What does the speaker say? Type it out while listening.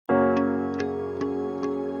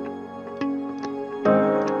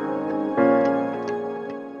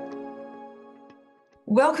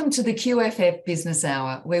Welcome to the QFF Business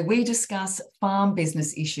Hour, where we discuss farm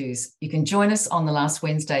business issues. You can join us on the last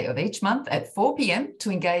Wednesday of each month at 4 p.m.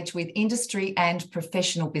 to engage with industry and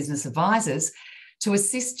professional business advisors to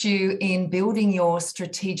assist you in building your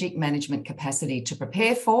strategic management capacity to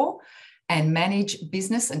prepare for and manage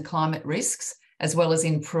business and climate risks, as well as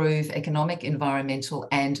improve economic, environmental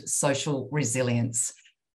and social resilience.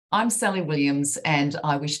 I'm Sally Williams, and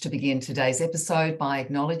I wish to begin today's episode by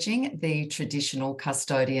acknowledging the traditional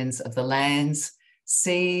custodians of the lands,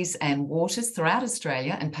 seas and waters throughout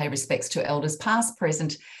Australia and pay respects to elders past,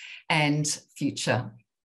 present and future.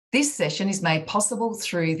 This session is made possible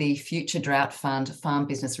through the Future Drought Fund Farm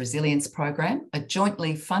Business Resilience Program, a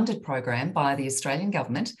jointly funded program by the Australian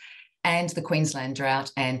Government and the Queensland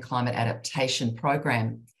Drought and Climate Adaptation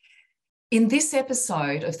Program. In this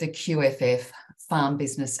episode of the QFF Farm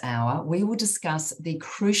Business Hour, we will discuss the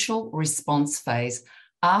crucial response phase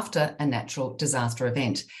after a natural disaster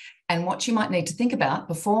event and what you might need to think about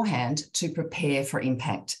beforehand to prepare for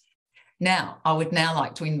impact. Now, I would now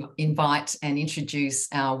like to invite and introduce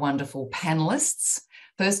our wonderful panellists.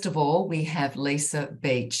 First of all, we have Lisa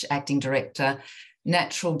Beach, Acting Director,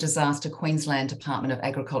 Natural Disaster Queensland Department of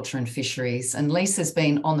Agriculture and Fisheries. And Lisa's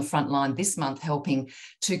been on the front line this month helping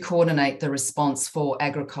to coordinate the response for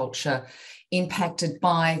agriculture impacted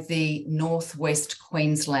by the northwest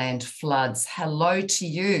Queensland floods. Hello to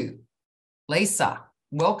you, Lisa.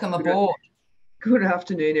 Welcome aboard. Good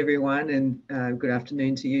afternoon, everyone, and good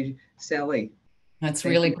afternoon to you, Sally. That's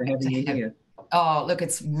really great to have you here. Oh, look,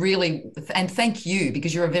 it's really, and thank you,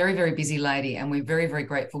 because you're a very, very busy lady, and we're very, very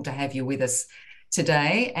grateful to have you with us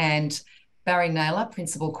today. And Barry Naylor,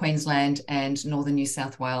 Principal Queensland and Northern New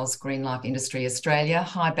South Wales Green Life Industry Australia.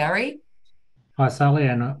 Hi, Barry. Hi, Sally,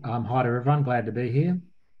 and hi to everyone. Glad to be here.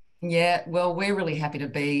 Yeah, well, we're really happy to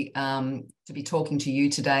be talking to you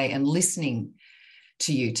today and listening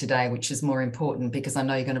to you today, which is more important because I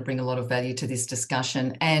know you're going to bring a lot of value to this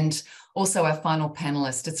discussion. And also our final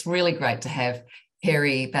panellist, it's really great to have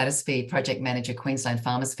Kerry Battersby, Project Manager, Queensland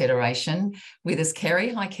Farmers Federation, with us.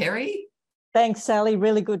 Kerry, hi, Kerry. Thanks, Sally.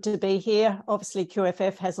 Really good to be here. Obviously,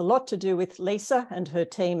 QFF has a lot to do with Lisa and her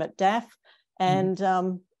team at DAF.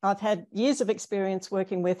 And I've had years of experience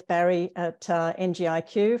working with Barry at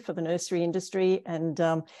NGIQ for the nursery industry, and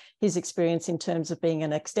his experience in terms of being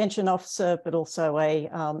an extension officer, but also a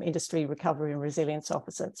industry recovery and resilience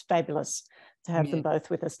officer. It's fabulous to have them both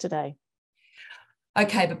with us today.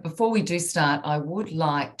 Okay, but before we do start, I would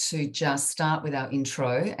like to just start with our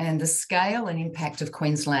intro. And the scale and impact of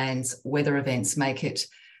Queensland's weather events make it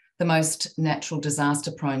the most natural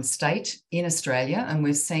disaster-prone state in Australia. And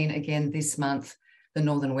we've seen again this month the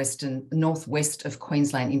northwest of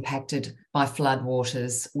Queensland impacted by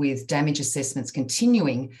floodwaters, with damage assessments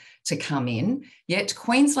continuing to come in. Yet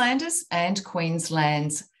Queenslanders and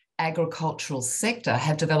Queensland's agricultural sector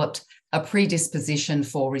have developed a predisposition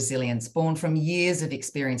for resilience, born from years of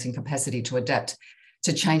experience and capacity to adapt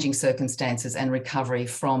to changing circumstances and recovery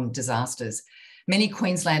from disasters. Many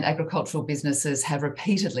Queensland agricultural businesses have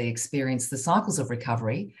repeatedly experienced the cycles of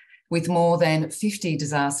recovery, with more than 50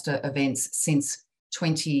 disaster events since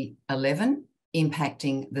 2011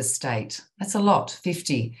 impacting the state. That's a lot,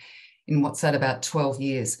 50 in what's that, about 12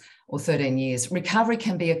 years or 13 years. Recovery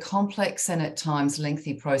can be a complex and at times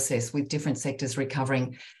lengthy process, with different sectors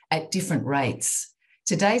recovering at different rates.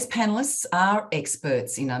 Today's panellists are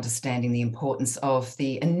experts in understanding the importance of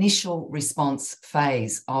the initial response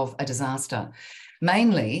phase of a disaster,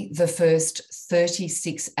 mainly the first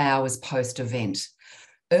 36 hours post-event.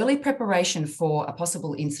 Early preparation for a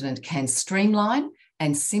possible incident can streamline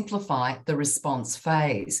and simplify the response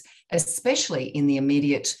phase, especially in the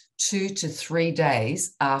immediate 2 to 3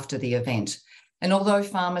 days after the event. And although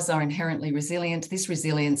farmers are inherently resilient, this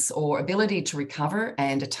resilience or ability to recover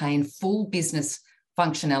and attain full business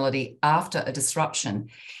functionality after a disruption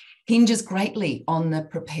hinges greatly on the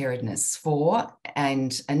preparedness for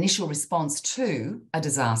and initial response to a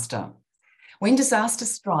disaster. When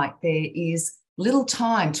disasters strike, there is little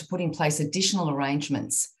time to put in place additional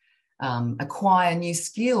arrangements, acquire new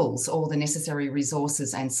skills or the necessary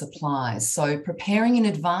resources and supplies. So preparing in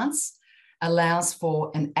advance allows for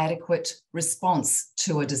an adequate response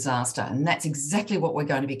to a disaster. And that's exactly what we're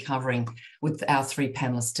going to be covering with our three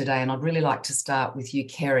panellists today. And I'd really like to start with you,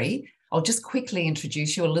 Kerry. I'll just quickly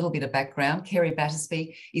introduce you, a little bit of background. Kerry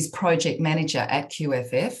Battersby is Project Manager at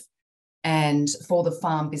QFF and for the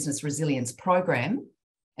Farm Business Resilience Program.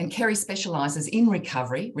 And Kerry specialises in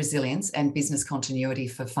recovery, resilience and business continuity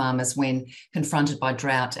for farmers when confronted by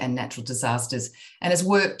drought and natural disasters, and has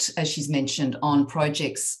worked, as she's mentioned, on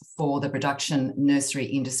projects for the production nursery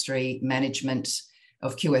industry management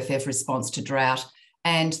of QFF response to drought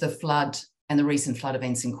and the flood and the recent flood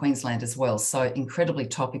events in Queensland as well. So incredibly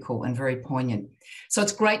topical and very poignant. So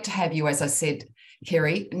it's great to have you, as I said,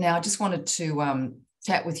 Kerry. Now, I just wanted to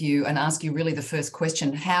chat with you and ask you really the first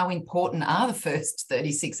question. How important are the first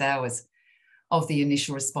 36 hours of the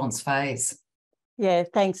initial response phase? Yeah,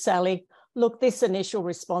 thanks, Sally. Look, this initial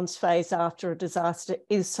response phase after a disaster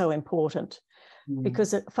is so important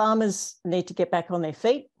because farmers need to get back on their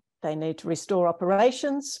feet. They need to restore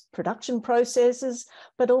operations, production processes,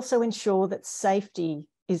 but also ensure that safety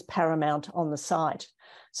is paramount on the site.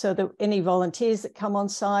 So that any volunteers that come on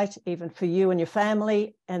site, even for you and your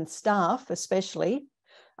family and staff especially,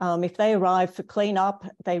 if they arrive for cleanup,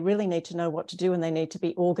 they really need to know what to do and they need to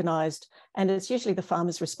be organised. And it's usually the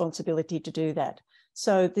farmer's responsibility to do that.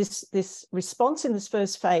 So this response in this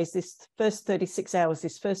first phase, this first 36 hours,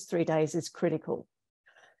 this first 3 days is critical.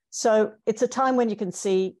 So it's a time when you can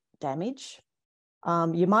see damage.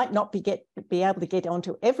 You might not be able to get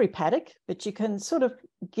onto every paddock, but you can sort of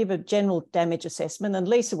give a general damage assessment. And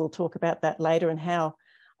Lisa will talk about that later and how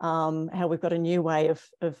we've got a new way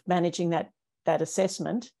of managing that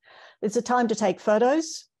assessment. It's a time to take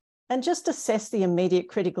photos and just assess the immediate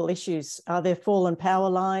critical issues. Are there fallen power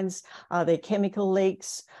lines? Are there chemical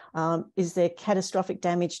leaks? Is there catastrophic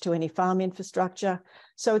damage to any farm infrastructure?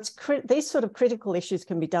 So these sort of critical issues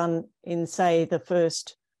can be done in, say, the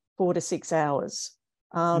first 4 to 6 hours.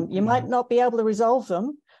 You might not be able to resolve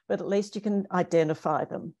them, but at least you can identify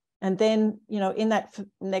them. And then, in that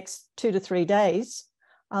next 2 to 3 days,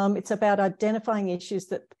 it's about identifying issues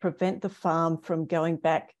that prevent the farm from going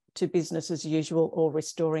back to business as usual or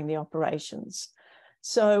restoring the operations.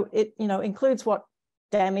 So it, includes what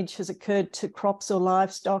damage has occurred to crops or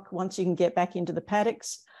livestock once you can get back into the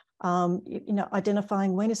paddocks,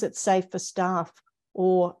 identifying when is it safe for staff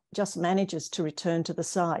or just managers to return to the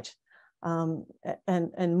site.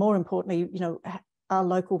 And more importantly, are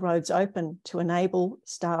local roads open to enable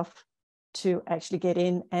staff to actually get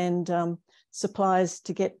in and suppliers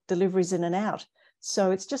to get deliveries in and out.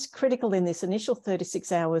 So it's just critical in this initial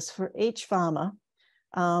 36 hours for each farmer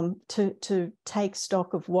to take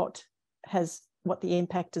stock of what the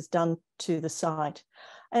impact has done to the site.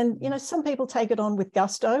 And, some people take it on with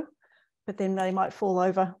gusto, but then they might fall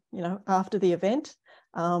over, after the event.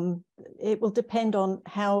 It will depend on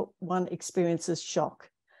how one experiences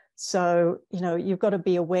shock. So, you've got to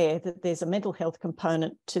be aware that there's a mental health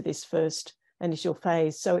component to this first initial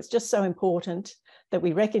phase. So it's just so important that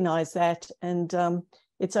we recognise that. And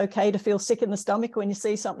it's okay to feel sick in the stomach when you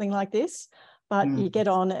see something like this, but you get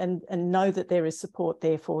on and know that there is support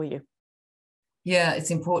there for you. Yeah,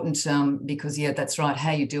 it's important because, that's right,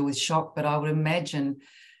 how you deal with shock. But I would imagine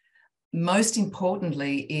most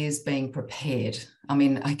importantly is being prepared. I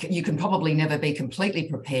mean, you can probably never be completely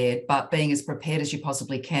prepared, but being as prepared as you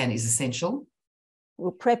possibly can is essential.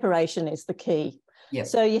 Well, preparation is the key. Yep.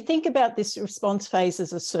 So you think about this response phase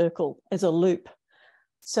as a circle, as a loop.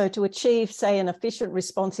 So to achieve, say, an efficient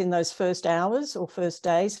response in those first hours or first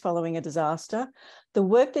days following a disaster, the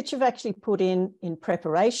work that you've actually put in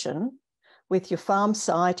preparation with your farm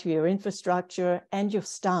site, your infrastructure and your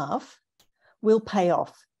staff will pay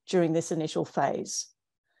off during this initial phase.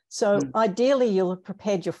 So ideally, you'll have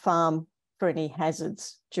prepared your farm for any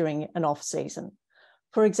hazards during an off season.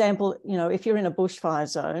 For example, if you're in a bushfire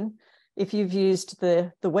zone, if you've used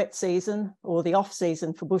the wet season or the off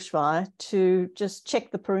season for bushfire to just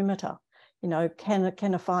check the perimeter,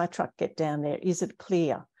 can a fire truck get down there? Is it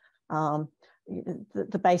clear?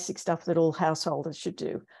 The basic stuff that all householders should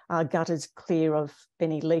do. Are gutters clear of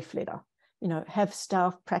any leaf litter? Have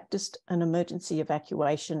staff practiced an emergency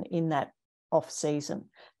evacuation in that off season?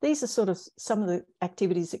 These are sort of some of the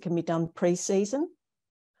activities that can be done pre-season.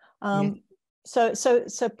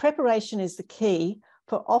 So preparation is the key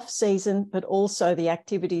for off season, but also the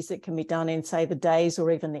activities that can be done in, say, the days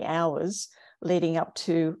or even the hours leading up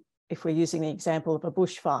to, if we're using the example of a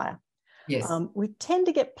bushfire. Yes. We tend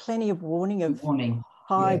to get plenty of warning of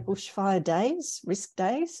high bushfire days, risk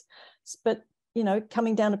days, but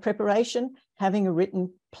coming down to preparation, having a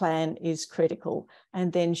written plan is critical,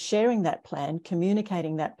 and then sharing that plan,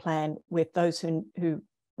 communicating that plan with those who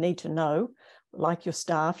need to know, like your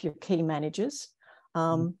staff, your key managers.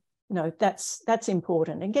 That's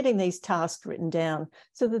important, and getting these tasks written down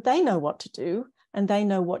so that they know what to do and they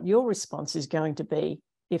know what your response is going to be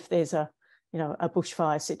if there's a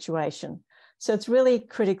bushfire situation. So it's really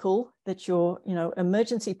critical that your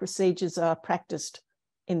emergency procedures are practiced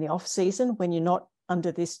in the off season when you're not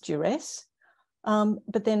under this duress,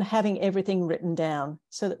 but then having everything written down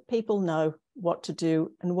so that people know what to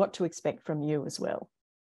do and what to expect from you as well.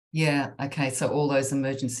 Yeah. Okay. So all those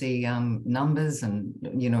emergency numbers and,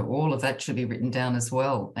 all of that should be written down as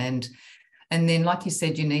well. And then, like you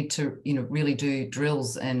said, you need to, really do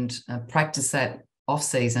drills and practice that off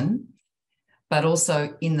season. But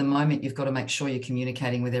also in the moment, you've got to make sure you're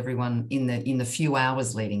communicating with everyone in the few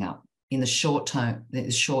hours leading up. In the short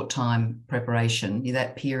time preparation,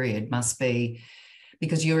 that period must be,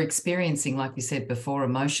 because you're experiencing, like we said before,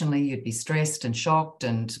 emotionally, you'd be stressed and shocked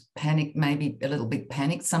and panicked, maybe a little bit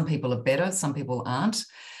panicked. Some people are better, some people aren't.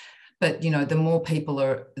 But, the more people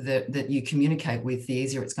that you communicate with, the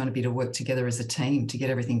easier it's going to be to work together as a team to get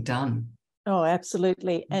everything done. Oh,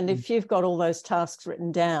 absolutely. And if you've got all those tasks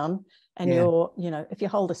written down and you're, if you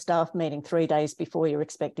hold a staff meeting 3 days before you're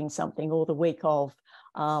expecting something, or the week of,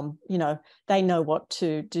 they know what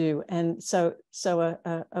to do. And so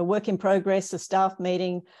a work in progress, a staff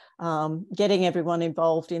meeting, getting everyone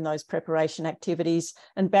involved in those preparation activities.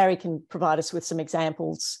 And Barry can provide us with some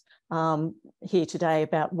examples here today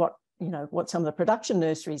about what some of the production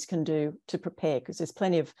nurseries can do to prepare, because there's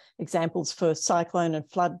plenty of examples for cyclone and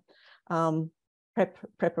flood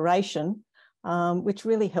preparation, which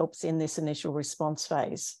really helps in this initial response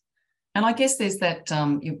phase. And I guess there's that,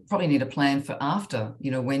 you probably need a plan for after,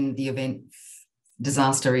 when the event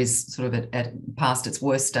disaster is sort of at past its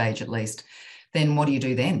worst stage, at least. Then what do you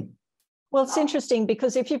do then? Well, it's interesting,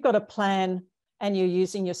 because if you've got a plan and you're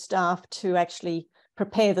using your staff to actually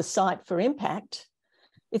prepare the site for impact,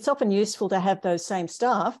 it's often useful to have those same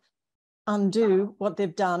staff undo what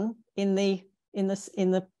they've done in the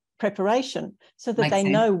preparation, so that they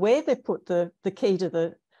know where they put the key to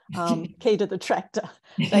the tractor.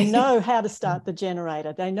 They know how to start the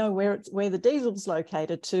generator. They know where the diesel's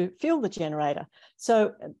located to fuel the generator.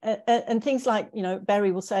 So and things like,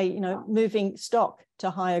 Barry will say, moving stock to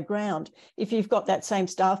higher ground. If you've got that same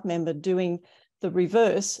staff member doing the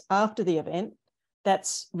reverse after the event,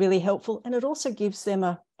 that's really helpful, and it also gives them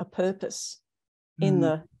a purpose in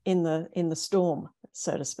the storm,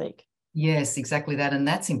 so to speak. Yes, exactly that. And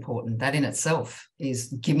that's important. That in itself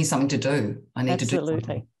is, give me something to do. I need to do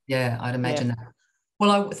something. Yeah, I'd imagine that.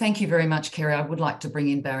 Well, thank you very much, Kerry. I would like to bring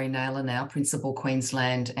in Barry Naylor now, Principal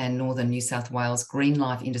Queensland and Northern New South Wales Green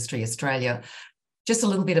Life Industry Australia. Just a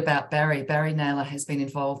little bit about Barry. Barry Naylor has been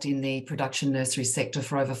involved in the production nursery sector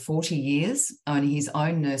for over 40 years, owning his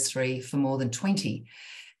own nursery for more than 20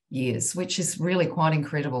 years, which is really quite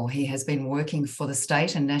incredible. He has been working for the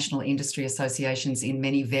state and national industry associations in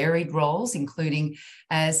many varied roles, including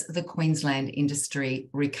as the Queensland Industry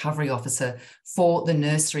Recovery Officer for the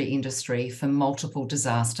nursery industry for multiple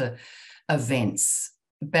disaster events.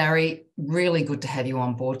 Barry, really good to have you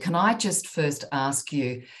on board. Can I just first ask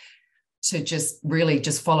you to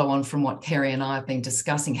just follow on from what Kerry and I have been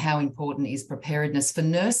discussing, how important is preparedness for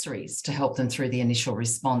nurseries to help them through the initial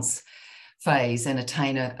response phase and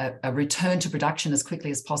attain a return to production as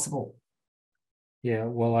quickly as possible? Yeah,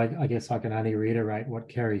 well, I guess I can only reiterate what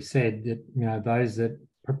Kerry said, that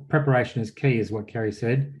preparation is key, is what Kerry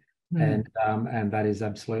said. And that is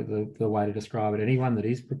absolutely the way to describe it. Anyone that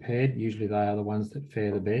is prepared, usually they are the ones that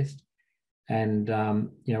fare the best. And,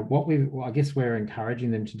 I guess we're encouraging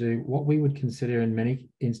them to do what we would consider in many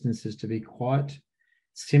instances to be quite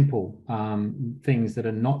simple things that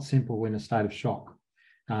are not simple in a state of shock.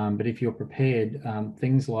 But if you're prepared,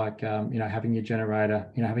 things like, having your generator,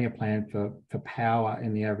 having a plan for power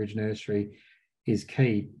in the average nursery is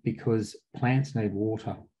key, because plants need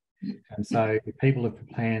water. And so people have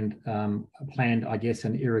planned, I guess,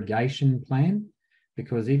 an irrigation plan,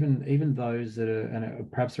 because even those that are, and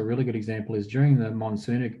perhaps a really good example is during the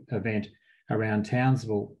monsoon event around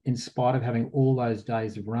Townsville, in spite of having all those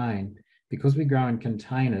days of rain, because we grow in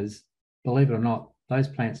containers, believe it or not, those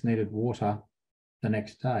plants needed water the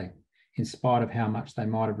next day, in spite of how much they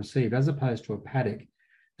might have received, as opposed to a paddock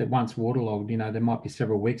that once waterlogged, there might be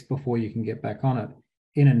several weeks before you can get back on it.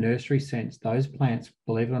 In a nursery sense, those plants,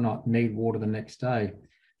 believe it or not, need water the next day.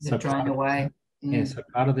 They're drying away. Yeah, so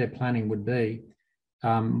part of their planning would be,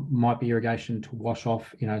 might be irrigation to wash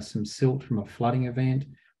off, some silt from a flooding event,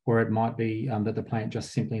 or it might be that the plant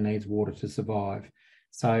just simply needs water to survive.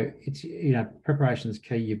 So it's, preparation is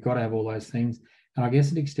key. You've got to have all those things. And I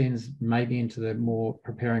guess it extends maybe into the more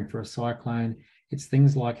preparing for a cyclone. It's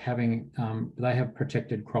things like having, they have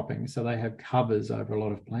protected cropping. So they have covers over a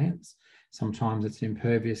lot of plants. Sometimes it's an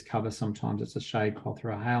impervious cover, sometimes it's a shade cloth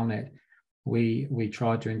or a hail net. We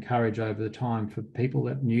tried to encourage over the time for people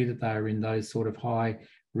that knew that they were in those sort of high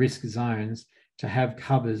risk zones to have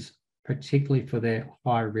covers, particularly for their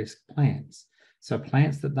high risk plants. So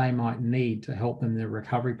plants that they might need to help them in the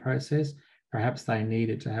recovery process, perhaps they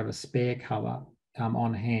needed to have a spare cover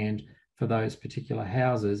on hand for those particular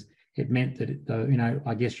houses It meant that,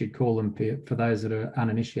 I guess you'd call them, for those that are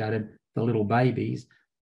uninitiated, the little babies,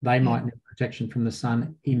 they might need protection from the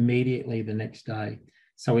sun immediately the next day.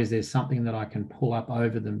 So is there something that I can pull up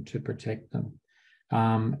over them to protect them?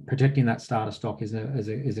 Protecting that starter stock is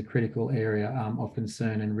a critical area of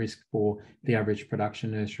concern and risk for the average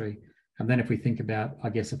production nursery. And then if we think about, I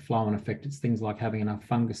guess, a flow-on effect, it's things like having enough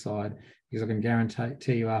fungicide, because I can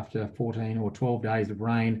guarantee you after 14 or 12 days of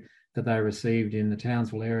rain that they received in the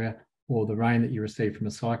Townsville area, or the rain that you received from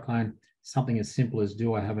a cyclone, something as simple as,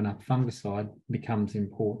 do I have enough fungicide, becomes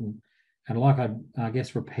important. And like I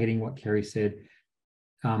guess repeating what Kerry said,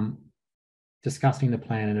 discussing the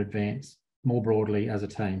plan in advance more broadly as a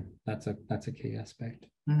team, that's a key aspect.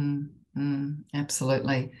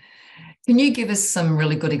 Absolutely. Can you give us some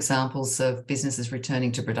really good examples of businesses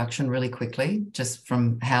returning to production really quickly, just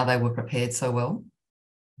from how they were prepared so well?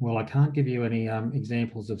 Well, I can't give you any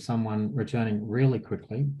examples of someone returning really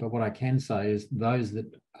quickly, but what I can say is those that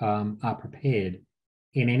are prepared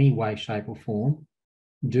in any way, shape or form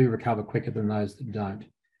do recover quicker than those that don't.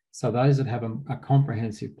 So those that have a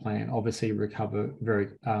comprehensive plan obviously recover very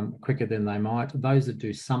quicker than they might. Those that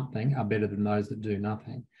do something are better than those that do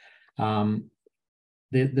nothing.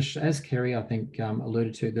 As Kerry, I think,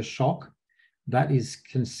 alluded to, the shock, that is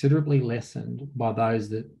considerably lessened by those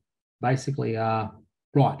that basically are,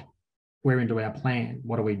 right, we're into our plan.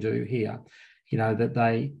 What do we do here?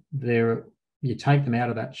 That you take them out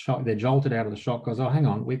of that shock, they're jolted out of the shock because, oh, hang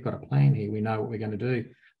on, we've got a plan here. We know what we're going to do.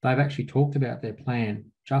 They've actually talked about their plan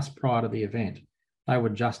just prior to the event. They were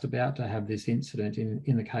just about to have this incident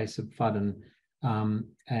in the case of flood and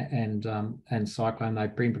cyclone.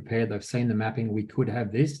 They've been prepared. They've seen the mapping. We could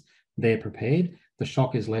have this. They're prepared. The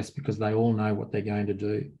shock is less because they all know what they're going to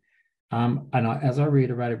do. As I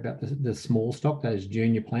reiterated about the small stock, those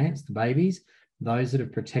junior plants, the babies, those that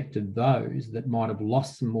have protected those that might have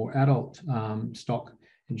lost some more adult stock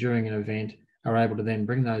during an event are able to then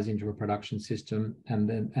bring those into a production system, and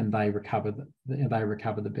they recover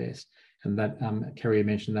the best. And that Kerry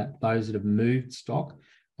mentioned that those that have moved stock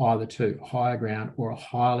either to higher ground or a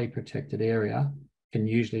highly protected area can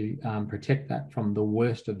usually protect that from the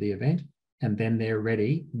worst of the event, and then they're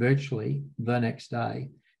ready virtually the next day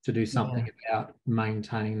to do something about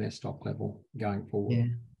maintaining their stock level going forward. Yeah.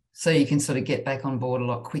 So you can sort of get back on board a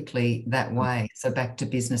lot quickly that way. So back to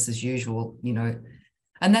business as usual,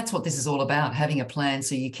 and that's what this is all about, having a plan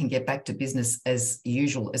so you can get back to business as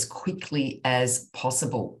usual, as quickly as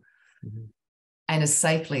possible and as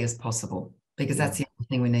safely as possible, because that's the other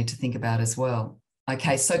thing we need to think about as well.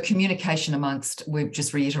 Okay, so communication amongst, we're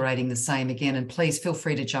just reiterating the same again, and please feel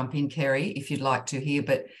free to jump in, Kerry, if you'd like to hear,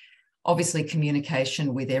 but obviously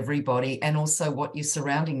communication with everybody, and also what your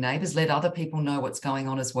surrounding neighbours, let other people know what's going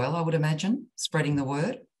on as well, I would imagine, spreading the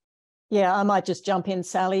word. Yeah, I might just jump in,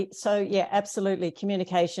 Sally. So yeah, absolutely.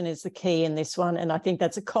 Communication is the key in this one. And I think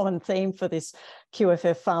that's a common theme for this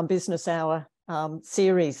QFF Farm Business Hour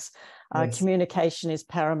series. Yes. Communication is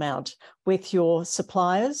paramount with your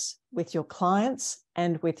suppliers, with your clients,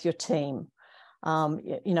 and with your team.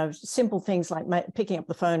 Simple things like picking up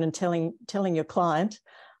the phone and telling your client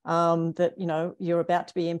that, you're about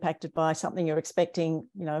to be impacted by something you're expecting,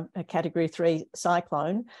 a Category 3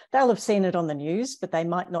 cyclone. They'll have seen it on the news, but they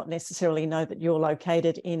might not necessarily know that you're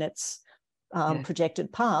located in its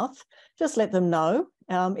projected path. Just let them know.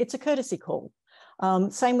 It's a courtesy call.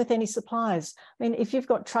 Same with any suppliers. I mean, if you've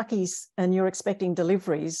got truckies and you're expecting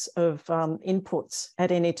deliveries of inputs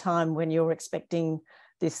at any time when you're expecting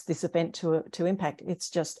this event to impact, it's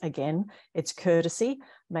just, again, it's courtesy.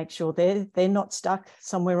 Make sure they're not stuck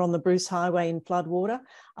somewhere on the Bruce Highway in floodwater.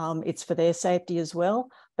 It's for their safety as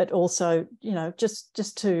well, but also,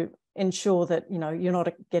 just to ensure that, you're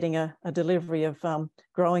not getting a delivery of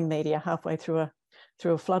growing media halfway through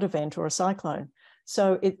a flood event or a cyclone.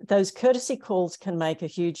 So those courtesy calls can make a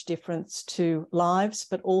huge difference to lives,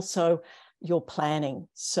 but also your planning.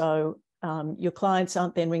 So your clients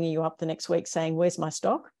aren't then ringing you up the next week saying, where's my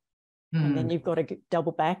stock? And then you've got to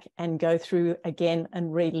double back and go through again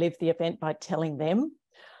and relive the event by telling them.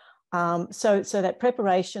 So that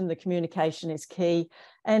preparation, the communication is key.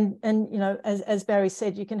 And as Barry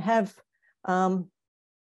said, you can have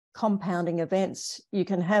compounding events. You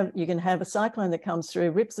can have a cyclone that comes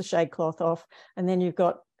through, rips the shade cloth off, and then you've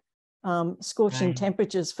got scorching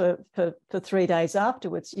temperatures for 3 days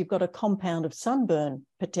afterwards. You've got a compound of sunburn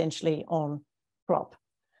potentially on crop.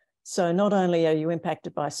 So not only are you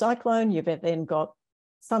impacted by a cyclone, you've then got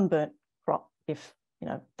sunburnt crop if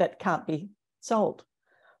that can't be sold.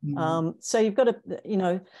 So you've got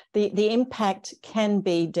to, the impact can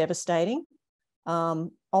be devastating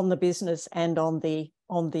on the business and on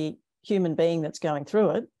the human being that's going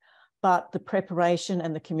through it. but the preparation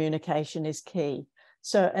and the communication is key.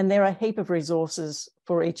 So, and there are a heap of resources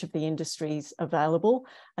for each of the industries available,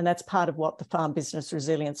 and that's part of what the Farm Business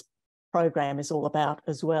Resilience program is all about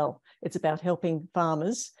as well. It's about helping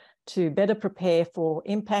farmers to better prepare for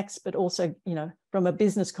impacts, but also, you know, from a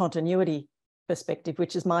business continuity perspective,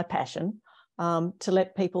 which is my passion, to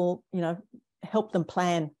let people, you know, help them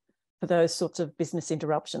plan for those sorts of business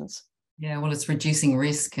interruptions. Yeah, well, it's reducing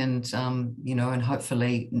risk and, you know, and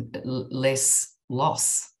hopefully less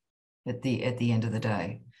loss at the end of the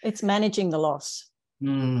day. It's managing the loss.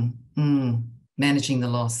 Managing the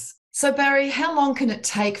loss. So Barry, how long can it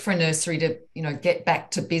take for a nursery to, you know, get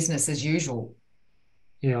back to business as usual?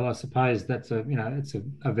 Yeah, well, I suppose that's a, you know, it's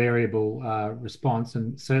a variable response,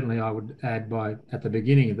 and certainly I would add at the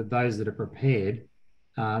beginning that those that are prepared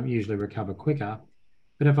usually recover quicker.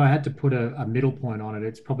 But if I had to put a middle point on it,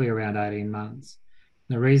 it's probably around 18 months.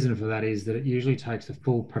 The reason for that is that it usually takes a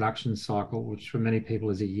full production cycle, which for many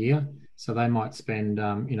people is a year. So they might spend,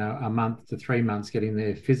 you know, a month to 3 months getting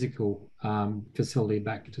their physical facility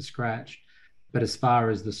back to scratch. But as far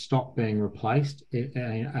as the stock being replaced,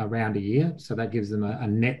 around a year. So that gives them a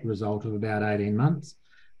net result of about 18 months.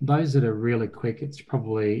 Those that are really quick, it's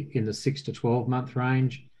probably in the 6 to 12 month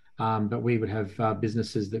range. But we would have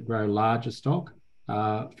businesses that grow larger stock,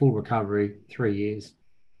 full recovery, 3 years.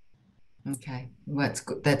 Okay, well, that's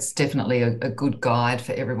good. That's definitely a good guide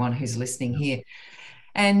for everyone who's listening here.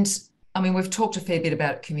 And I mean, we've talked a fair bit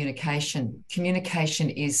about communication. Communication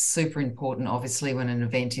is super important, obviously, when an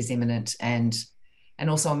event is imminent and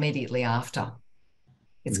also immediately after.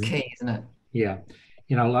 It's key, isn't it? Yeah.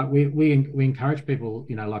 You know, like we encourage people,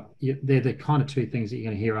 you know, like they're the kind of two things that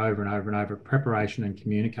you're going to hear over and over and over: preparation and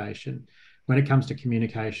communication. When it comes to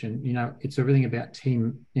communication, you know, it's everything about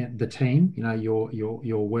the team, you know,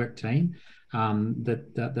 your work team,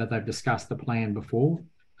 that they've discussed the plan before.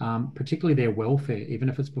 Particularly their welfare, even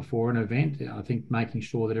if it's before an event. I think making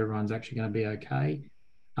sure that everyone's actually going to be okay.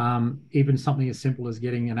 Even something as simple as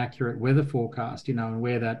getting an accurate weather forecast, you know, and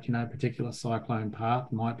where that, you know, particular cyclone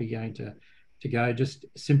path might be going to go. Just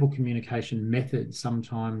simple communication methods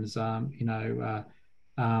sometimes, you know,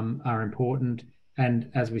 are important. And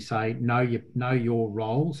as we say, know your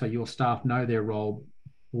role. So your staff know their role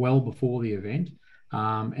well before the event,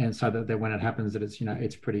 and so that when it happens, that it's, you know,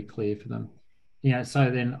 it's pretty clear for them. You know, so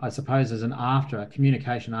then I suppose as a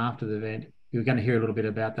communication after the event, you're going to hear a little bit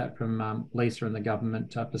about that from Lisa and the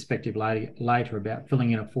government perspective later about filling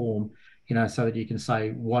in a form, you know, so that you can say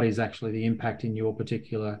what is actually the impact in your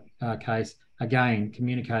particular case. Again,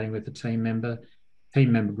 communicating with the team member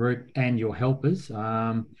group and your helpers.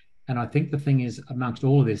 And I think the thing is, amongst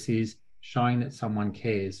all of this, is showing that someone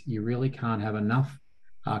cares. You really can't have enough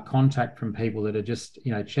contact from people that are just,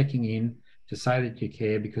 you know, checking in to say that you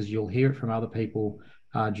care, because you'll hear it from other people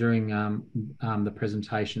during the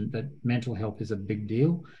presentation that mental health is a big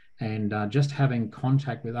deal. And just having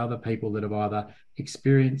contact with other people that have either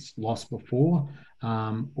experienced loss before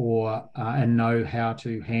or and know how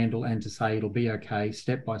to handle and to say it'll be okay,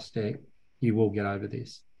 step by step, you will get over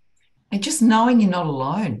this. And just knowing you're not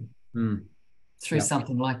alone through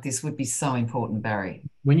something like this would be so important, Barry.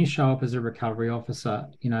 When you show up as a recovery officer,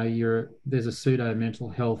 you know, there's a pseudo mental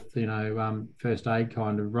health, you know, first aid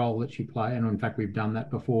kind of role that you play. And in fact, we've done that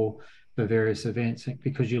before for various events,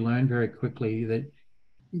 because you learn very quickly that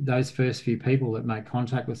those first few people that make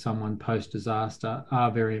contact with someone post-disaster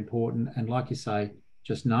are very important. And like you say,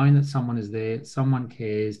 just knowing that someone is there, someone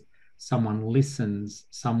cares, someone listens,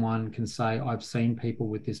 someone can say, I've seen people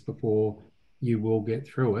with this before, you will get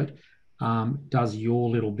through it. Does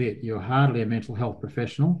your little bit. You're hardly a mental health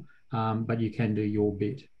professional, but you can do your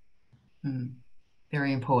bit.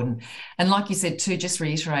 Very important. And like you said too, just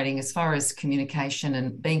reiterating, as far as communication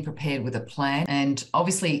and being prepared with a plan, and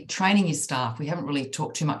obviously training your staff. We haven't really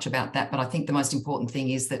talked too much about that, but I think the most important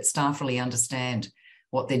thing is that staff really understand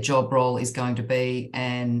what their job role is going to be,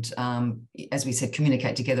 and as we said,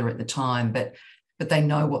 communicate together at the time, but they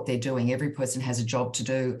know what they're doing. Every person has a job to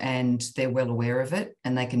do and they're well aware of it,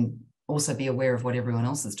 and they can also be aware of what everyone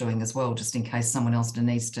else is doing as well, just in case someone else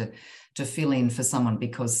needs to fill in for someone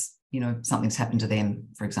because, you know, something's happened to them,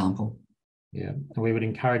 for example. Yeah, and we would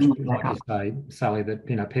encourage, like you say, Sally, that,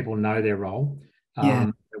 you know, people know their role.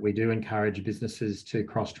 That we do encourage businesses to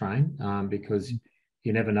cross-train because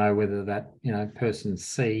you never know whether that, you know, person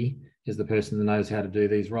C is the person that knows how to do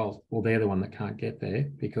these roles. Well, they're the one that can't get there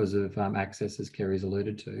because of access, as Kerry's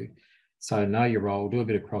alluded to. So know your role, do a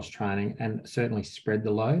bit of cross-training, and certainly spread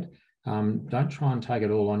the load. Don't try and take it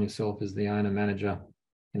all on yourself as the owner, manager,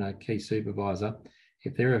 you know, key supervisor.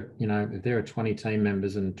 If there are 20 team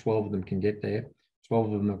members and 12 of them can get there,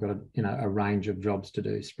 12 of them have got a range of jobs to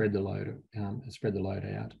do, spread the load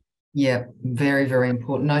out. Yeah, very, very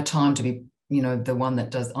important. No time to be, the one that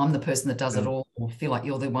does, I'm the person that does it all, or feel like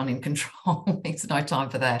you're the one in control. It's no time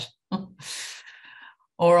for that.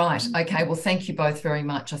 All right. Okay. Well, thank you both very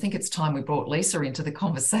much. I think it's time we brought Lisa into the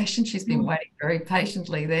conversation. She's been waiting very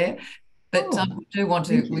patiently there. But we want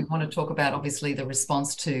to talk about, obviously, the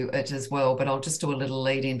response to it as well. But I'll just do a little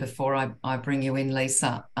lead in before I bring you in,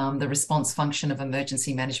 Lisa. The response function of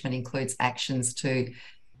emergency management includes actions to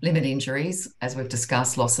limit injuries, as we've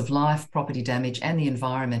discussed, loss of life, property damage, and the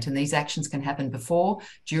environment. And these actions can happen before,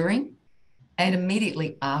 during, and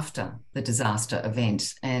immediately after the disaster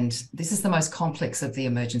event. And this is the most complex of the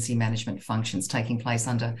emergency management functions, taking place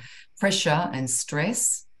under pressure and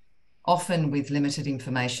stress, often with limited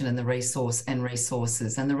information and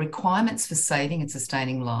resources. And the requirements for saving and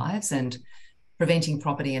sustaining lives and preventing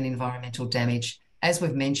property and environmental damage, as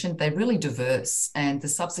we've mentioned, they're really diverse, and the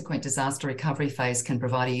subsequent disaster recovery phase can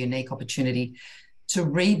provide a unique opportunity to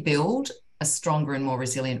rebuild a stronger and more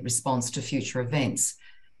resilient response to future events.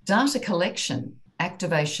 Data collection,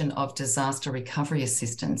 activation of disaster recovery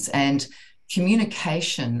assistance, and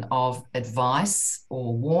communication of advice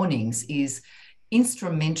or warnings is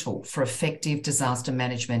instrumental for effective disaster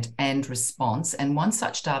management and response. And one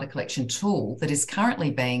such data collection tool that is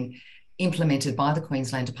currently being implemented by the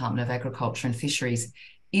Queensland Department of Agriculture and Fisheries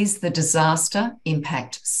is the Disaster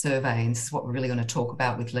Impact Survey. And this is what we're really going to talk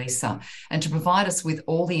about with Lisa. And to provide us with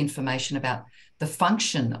all the information about the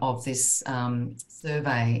function of this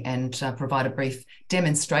survey and provide a brief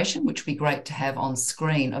demonstration, which would be great to have on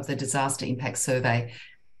screen, of the Disaster Impact Survey,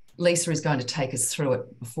 Lisa is going to take us through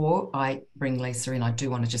it. Before I bring Lisa in, I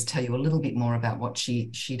do want to just tell you a little bit more about what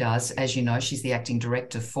she does. As you know, she's the Acting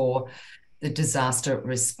Director for the disaster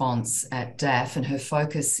response at DAF, and her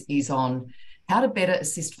focus is on how to better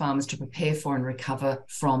assist farmers to prepare for and recover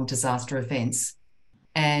from disaster events.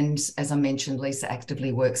 And as I mentioned, Lisa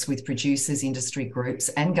actively works with producers, industry groups,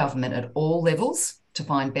 and government at all levels to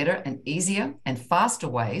find better and easier and faster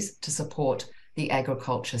ways to support the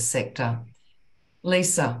agriculture sector.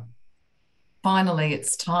 Lisa, finally,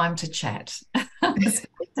 it's time to chat. It's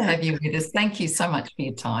great to have you with us. Thank you so much for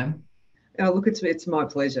your time. Oh, look, it's my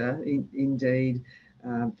pleasure, indeed.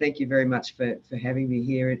 Thank you very much for having me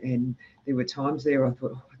here. And there were times there I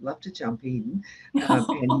thought, I'd love to jump in.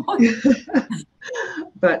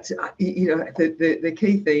 But, the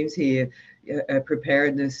key themes here are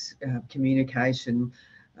preparedness, communication,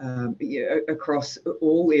 across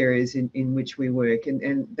all areas in which we work.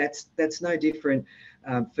 And that's no different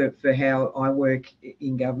for how I work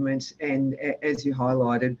in government, and, as you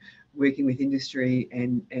highlighted, working with industry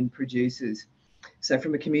and producers. So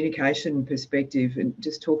from a communication perspective, and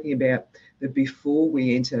just talking about the before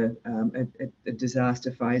we enter a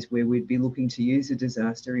disaster phase where we'd be looking to use a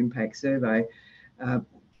disaster impact survey,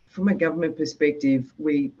 from a government perspective,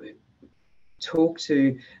 we talk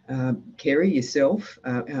to Kerry, yourself,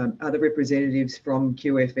 other representatives from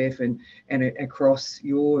QFF and across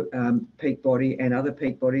your peak body and other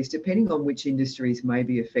peak bodies, depending on which industries may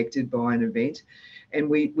be affected by an event. And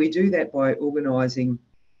we do that by organising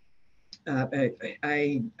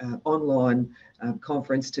a online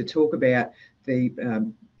conference to talk about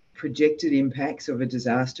the projected impacts of a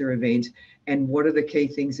disaster event and what are the key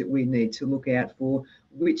things that we need to look out for,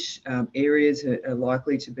 which areas are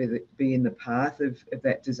likely to be in the path of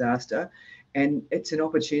that disaster. And it's an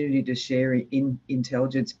opportunity to share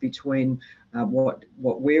intelligence between what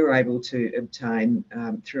we're able to obtain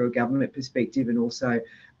through a government perspective and also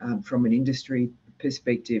from an industry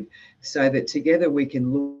perspective, so that together we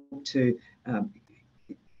can look to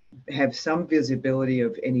have some visibility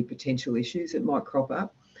of any potential issues that might crop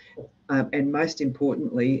up. And most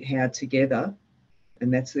importantly, how together,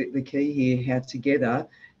 and that's the key here, how together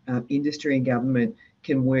industry and government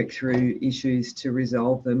can work through issues to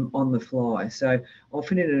resolve them on the fly. So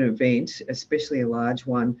often in an event, especially a large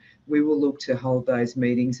one, we will look to hold those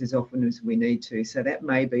meetings as often as we need to. So that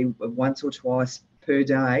may be once or twice per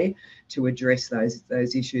day to address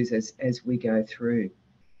those issues as we go through.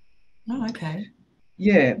 Oh, okay.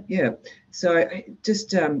 Yeah. So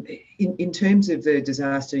just in terms of the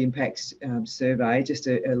disaster impacts survey, just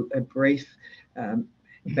a brief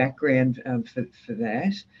background for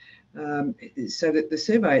that. So that the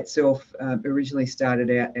survey itself originally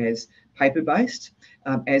started out as paper-based,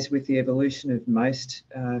 as with the evolution of most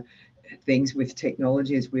things with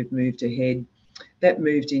technology as we've moved ahead. That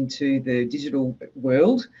moved into the digital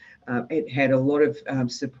world. It had a lot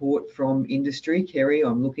of support from industry. Kerry,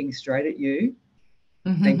 I'm looking straight at you.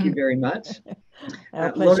 Thank you very much.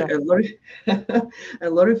 Our pleasure. A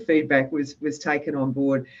lot of feedback was taken on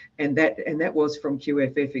board, and that was from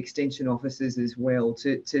QFF extension officers as well,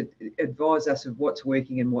 to advise us of what's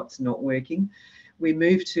working and what's not working. We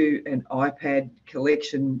moved to an iPad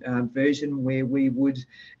collection version where we would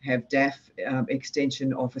have DAF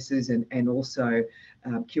extension officers and also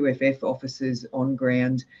QFF officers on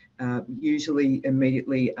ground, usually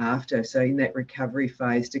immediately after, so in that recovery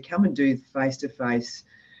phase, to come and do face-to-face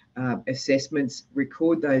assessments,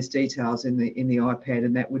 record those details in the iPad,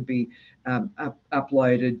 and that would be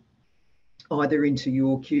uploaded either into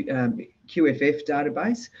your QFF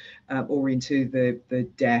database or into the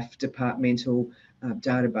DAF departmental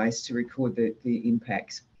database to record the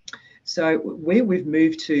impacts. So where we've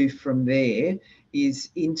moved to from there is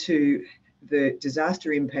into the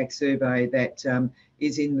disaster impact survey that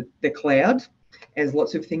is in the cloud, as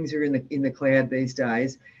lots of things are in the cloud these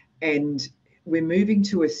days, and we're moving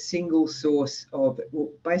to a single source of,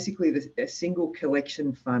 well, basically a single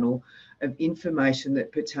collection funnel of information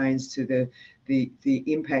that pertains to the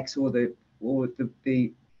impacts or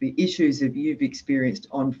the issues that you've experienced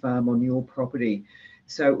on farm on your property.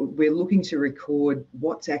 So we're looking to record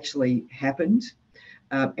what's actually happened,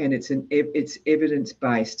 and it's evidence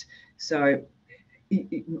based. So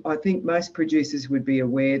I think most producers would be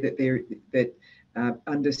aware that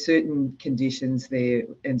under certain conditions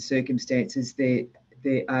and circumstances,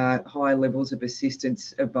 there are high levels of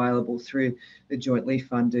assistance available through the jointly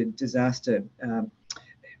funded disaster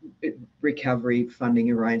recovery funding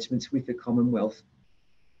arrangements with the Commonwealth.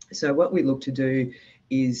 So what we look to do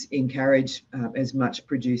is encourage as much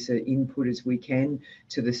producer input as we can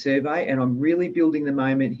to the survey. And I'm really building the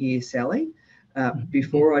moment here, Sally,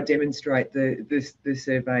 before I demonstrate the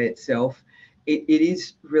survey itself. It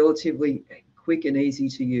is relatively quick and easy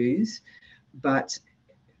to use, but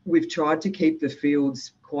we've tried to keep the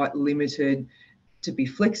fields quite limited, to be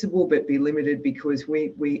flexible but be limited, because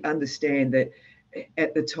we understand that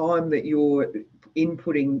at the time that you're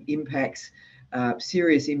inputting impacts,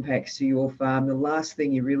 serious impacts to your farm, the last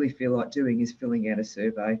thing you really feel like doing is filling out a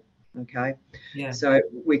survey. Okay. Yeah. So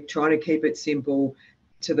we're trying to keep it simple,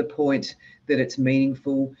 to the point that it's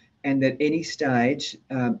meaningful, and that any stage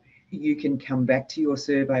you can come back to your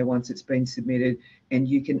survey once it's been submitted and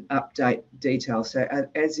you can update details. So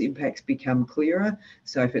as impacts become clearer,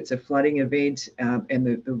 so if it's a flooding event and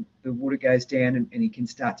the water goes down and you can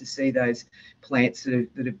start to see those plants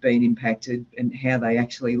that have been impacted and how they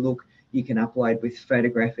actually look, you can upload with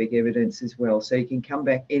photographic evidence as well. So you can come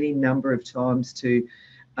back any number of times to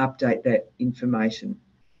update that information.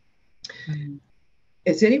 Mm-hmm.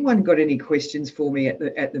 Has anyone got any questions for me at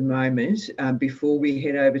the moment before we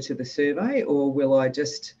head over to the survey, or will I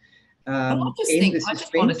just I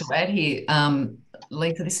just wanted to add here,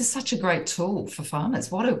 Lisa, this is such a great tool for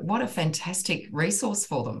farmers. What a fantastic resource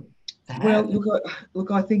for them to have. Well, look,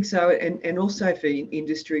 I think so, and also for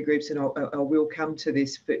industry groups, and I will come to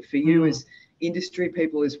this for you as industry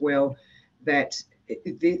people as well, that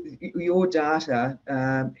your data,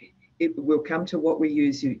 it will come to what we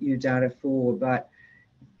use your data for, but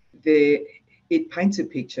it paints a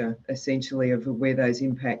picture essentially of where those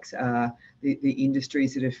impacts are, the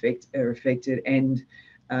industries that are affected, and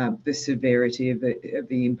the severity of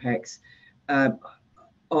the impacts.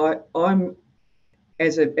 I'm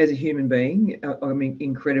as a human being, I'm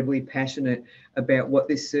incredibly passionate about what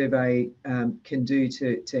this survey can do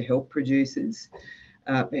to help producers,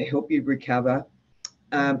 help you recover,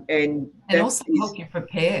 and also help you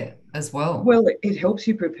prepare as well. Well, it helps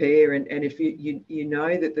you prepare, and if you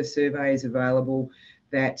know that the survey is available,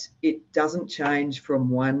 that it doesn't change from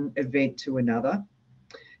one event to another.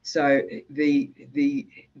 So the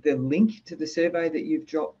link to the survey that you've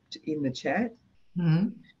dropped in the chat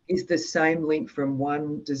is the same link from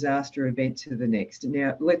one disaster event to the next.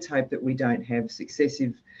 Now, let's hope that we don't have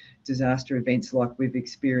successive disaster events like we've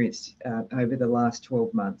experienced over the last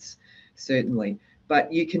 12 months, certainly.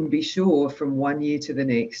 But you can be sure from one year to the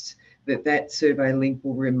next that survey link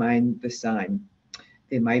will remain the same.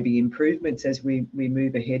 There may be improvements as we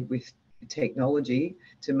move ahead with technology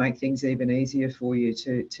to make things even easier for you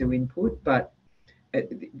to input, but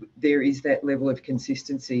there is that level of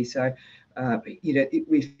consistency. So,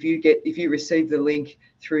 if you receive the link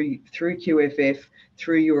through QFF,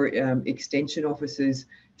 through your extension officers,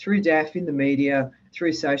 through DAF in the media,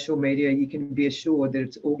 through social media, you can be assured that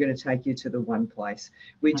it's all going to take you to the one place.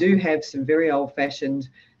 We do have some very old-fashioned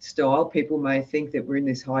style. People may think that we're in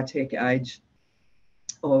this high-tech age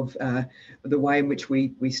of the way in which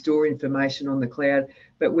we store information on the cloud,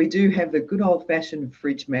 but we do have the good old-fashioned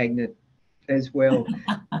fridge magnet as well.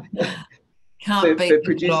 Can't beat the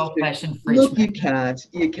producers. old-fashioned fridge. Look, you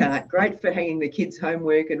can't. Great for hanging the kids'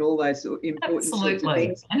 homework and all those important sorts of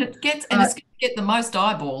things. And it's going to get the most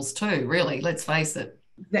eyeballs too, really, let's face it.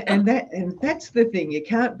 And that's the thing, you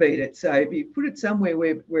can't beat it. So if you put it somewhere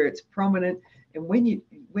where it's prominent, and when you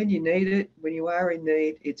need it, when you are in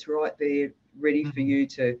need, it's right there ready for you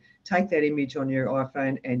to take that image on your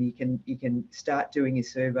iPhone, and you can start doing your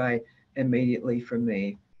survey immediately from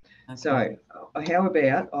there. Okay. So how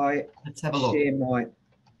about let's have a look. Share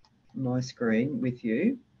my screen with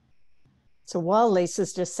you. So while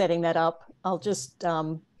Lisa's just setting that up, I'll just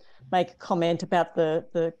make a comment about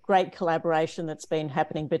the great collaboration that's been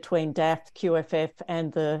happening between DAF, QFF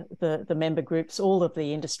and the member groups, all of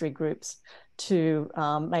the industry groups, to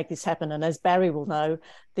make this happen. And as Barry will know,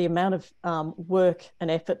 the amount of work and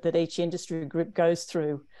effort that each industry group goes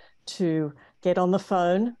through to get on the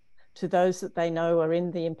phone to those that they know are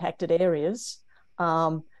in the impacted areas,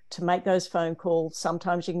 to make those phone calls.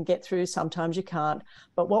 Sometimes you can get through, sometimes you can't.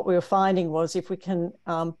 But what we were finding was if we can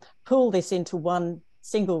pull this into one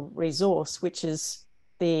single resource, which is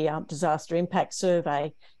the disaster impact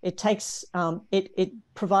survey, it takes it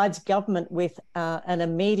provides government with an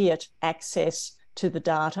immediate access to the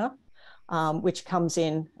data, which comes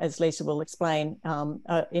in, as Lisa will explain,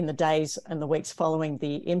 in the days and the weeks following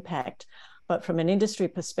the impact. But from an industry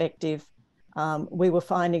perspective, we were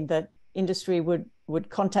finding that industry would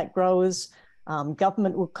contact growers,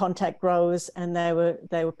 government would contact growers, and they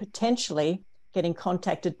were potentially getting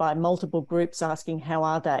contacted by multiple groups asking how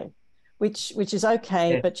are they, which is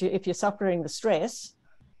okay, yeah. But if you're suffering the stress,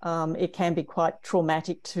 it can be quite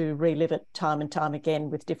traumatic to relive it time and time again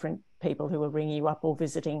with different people who are ringing you up or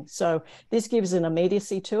visiting. So this gives an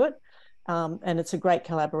immediacy to it, and it's a great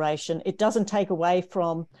collaboration. It doesn't take away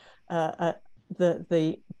from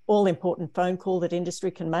the all-important phone call that industry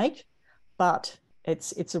can make, but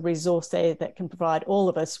it's a resource there that can provide all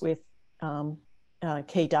of us with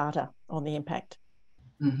key data on the impact.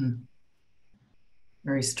 Mm-hmm.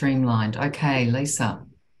 Very streamlined. Okay, Lisa,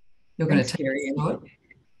 you're going to take it.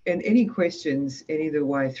 And any questions any of the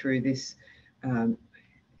way through this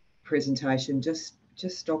presentation, just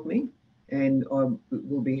stop me, and I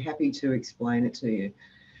will be happy to explain it to you.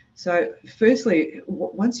 So firstly,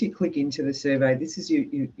 once you click into the survey, this is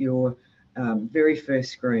your very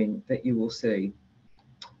first screen that you will see.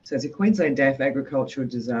 So it's a Queensland DAF Agricultural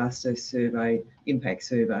Disaster Survey, Impact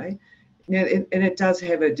Survey. Now, and it does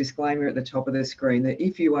have a disclaimer at the top of the screen that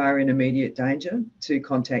if you are in immediate danger, to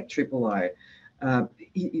contact 000.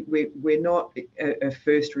 We're not a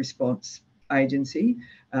first response agency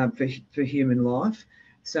for human life.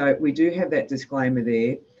 So we do have that disclaimer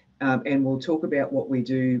there. And we'll talk about what we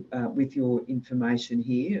do with your information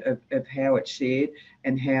here of how it's shared,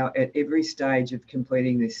 and how at every stage of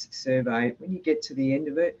completing this survey, when you get to the end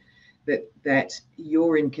of it, that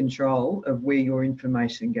you're in control of where your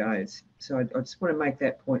information goes. So I just want to make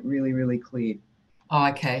that point really, really clear. Oh,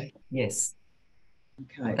 okay. Yes.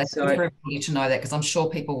 Okay. That's good for everybody to know that, because I'm sure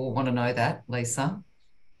people will want to know that, Lisa.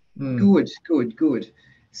 Good.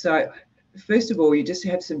 So first of all, you just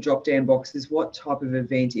have some drop-down boxes. What type of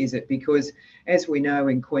event is it? Because as we know,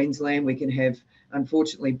 in Queensland, we can have,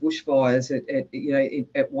 unfortunately, bushfires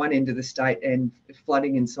at one end of the state and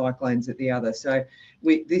flooding and cyclones at the other. So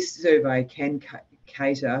this survey can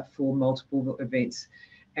cater for multiple events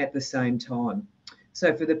at the same time.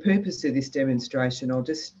 So for the purpose of this demonstration, I'll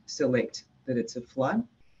just select that it's a flood.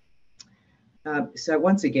 So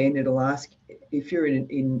once again, it'll ask if you're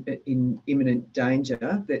in imminent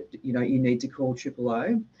danger that you need to call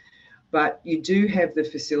 000. But you do have the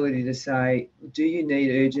facility to say, do you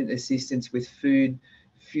need urgent assistance with food,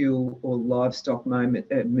 fuel, or livestock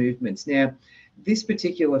movements? Now, this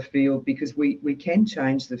particular field, because we can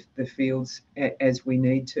change the fields as we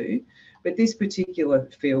need to, but this particular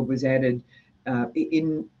field was added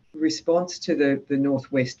in response to the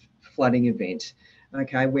Northwest flooding event.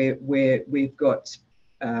 Okay, where we've got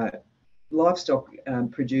livestock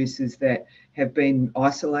producers that have been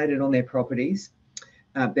isolated on their properties.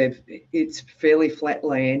 It's fairly flat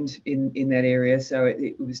land in that area, so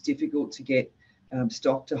it was difficult to get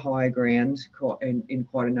stock to higher ground in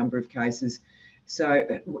quite a number of cases. So,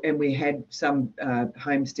 and we had some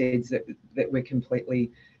homesteads that were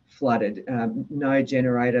completely flooded, no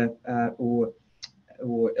generator or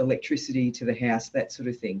electricity to the house, that sort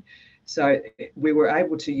of thing. So we were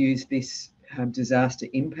able to use this disaster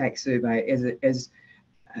impact survey as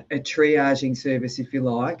a triaging service, if you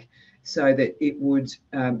like, so that it would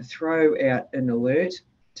throw out an alert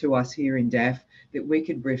to us here in DAF that we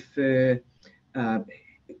could refer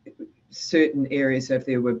certain areas. So if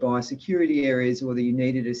there were biosecurity areas, or that you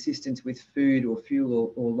needed assistance with food or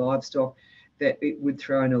fuel or livestock, that it would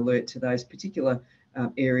throw an alert to those particular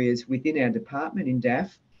areas within our department in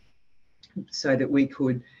DAF, so that we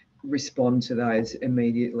could respond to those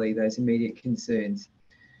immediately, those immediate concerns.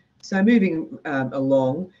 So moving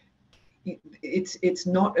along, it's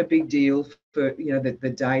not a big deal for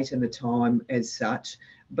the date and the time as such,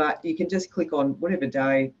 but you can just click on whatever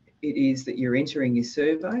day it is that you're entering your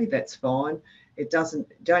survey. That's fine. It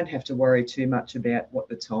don't have to worry too much about what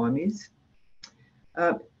the time is.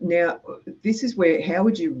 Now, this is where, how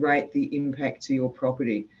would you rate the impact to your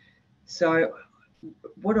property? So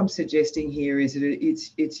what I'm suggesting here is that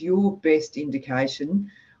it's your best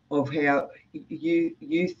indication of how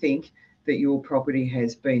you think that your property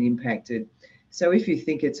has been impacted. So if you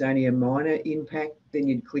think it's only a minor impact, then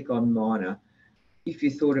you'd click on minor. If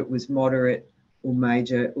you thought it was moderate or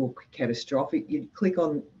major or catastrophic, you'd click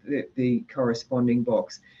on the corresponding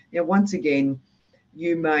box. Now, once again,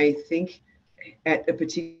 you may think at a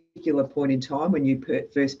particular point in time when you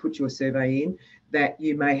first put your survey in that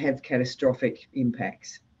you may have catastrophic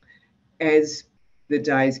impacts. As the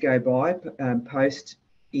days go by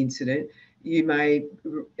post-incident, you may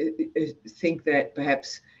think that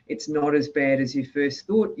perhaps it's not as bad as you first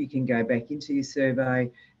thought. You can go back into your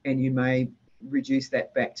survey and you may reduce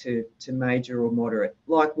that back to major or moderate.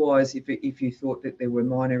 Likewise, if you thought that there were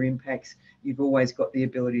minor impacts, you've always got the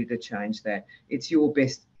ability to change that. It's your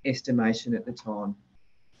best estimation at the time.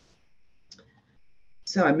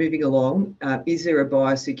 So moving along, is there a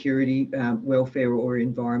biosecurity, welfare or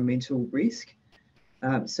environmental risk?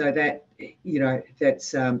 So that,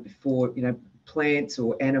 that's for, plants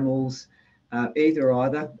or animals, either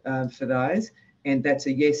for those, and that's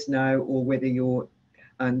a yes, no, or whether you're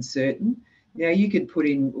uncertain. Now you could put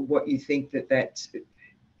in what you think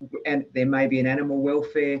and there may be an animal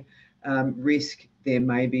welfare risk, there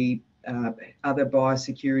may be other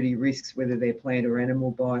biosecurity risks, whether they're plant or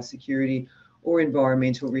animal biosecurity, or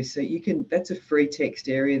environmental risks. So that's a free text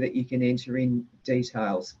area that you can enter in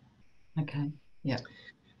details. Okay, yeah.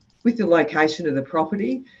 With the location of the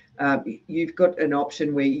property, you've got an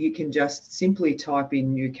option where you can just simply type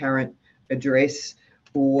in your current address,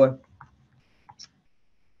 or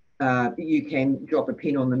you can drop a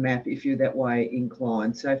pin on the map if you're that way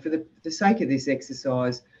inclined. So for the sake of this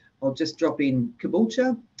exercise, I'll just drop in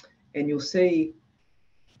Caboolture, and you'll see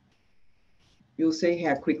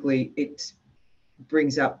how quickly it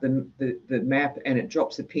brings up the map and it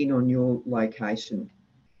drops a pin on your location.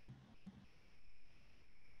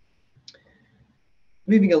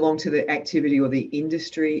 Moving along to the activity or the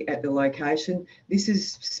industry at the location, this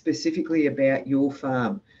is specifically about your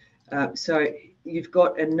farm. So you've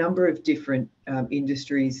got a number of different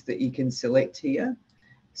industries that you can select here.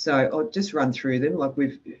 So I'll just run through them.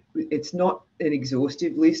 It's not an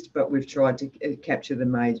exhaustive list, but we've tried to capture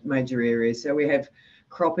the major areas. So we have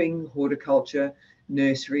cropping, horticulture,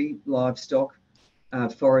 nursery, livestock,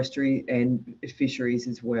 forestry, and fisheries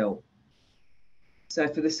as well. So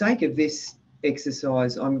for the sake of this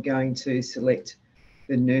exercise, I'm going to select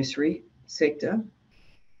the nursery sector.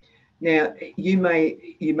 Now, you may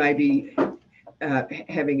be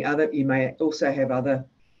having you may also have other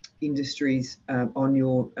industries on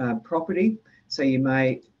your property, so you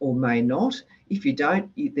may or may not. If you don't,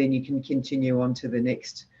 then you can continue on to the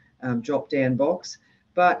next drop-down box,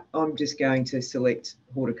 but I'm just going to select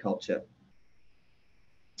horticulture.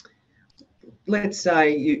 Let's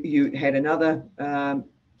say you had another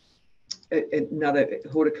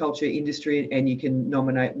horticulture industry, and you can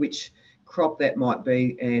nominate which crop that might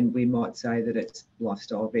be, and we might say that it's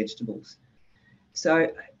lifestyle vegetables.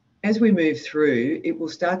 So as we move through, it will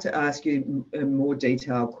start to ask you more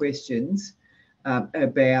detailed questions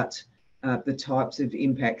about the types of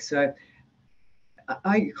impacts. So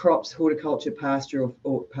are your crops, horticulture, pasture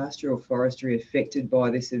or forestry affected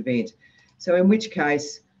by this event? So in which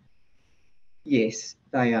case, yes,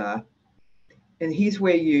 they are. And here's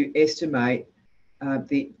where you estimate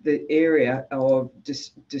the area of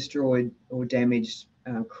destroyed or damaged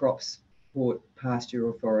crops, or pasture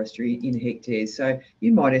or forestry in hectares. So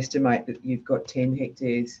you might estimate that you've got 10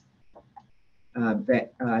 hectares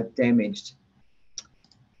that are damaged.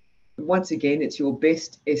 Once again, it's your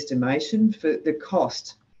best estimation for the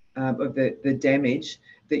cost of the damage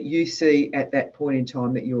that you see at that point in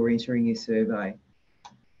time that you're entering your survey.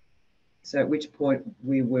 So at which point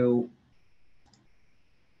we will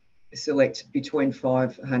select between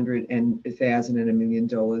 $500 and $1,000 and $1 million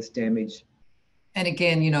damage. And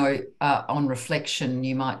again, on reflection,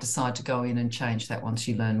 you might decide to go in and change that once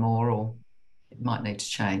you learn more, or it might need to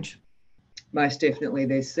change. Most definitely.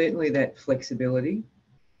 There's certainly that flexibility.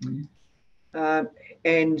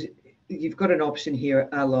 And you've got an option here,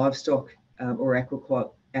 are livestock or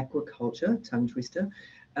aquaculture, tongue twister,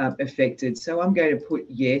 affected. So I'm going to put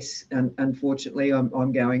yes. And unfortunately,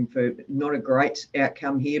 I'm going for not a great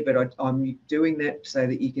outcome here, but I'm doing that so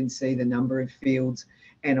that you can see the number of fields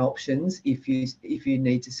and options. If you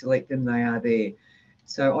need to select them, they are there.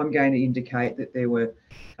 So I'm going to indicate that there were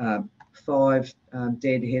 5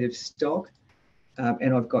 dead head of stock,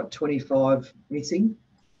 and I've got 25 missing.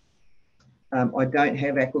 I don't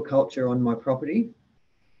have aquaculture on my property,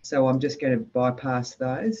 so I'm just going to bypass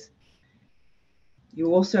those.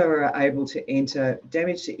 You also are able to enter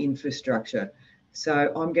damage to infrastructure. So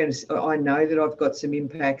I know that I've got some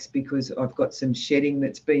impacts because I've got some shedding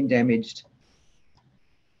that's been damaged.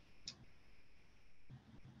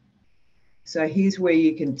 So here's where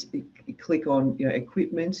you can click on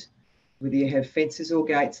equipment, whether you have fences or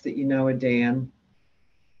gates that you know are down,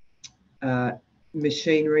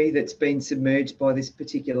 machinery that's been submerged by this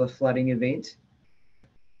particular flooding event.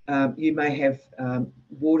 You may have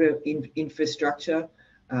water infrastructure.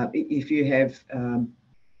 If you have,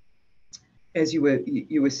 as you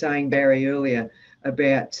were saying, Barry, earlier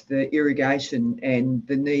about the irrigation and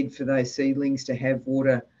the need for those seedlings to have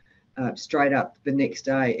water straight up the next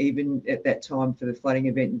day, even at that time for the flooding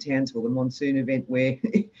event in Townsville, the monsoon event where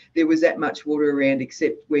there was that much water around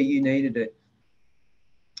except where you needed it.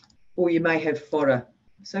 Or you may have fodder.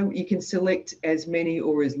 So you can select as many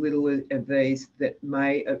or as little of these that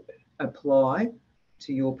may apply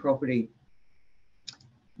to your property.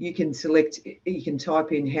 You can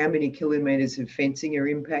type in how many kilometres of fencing are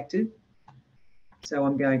impacted. So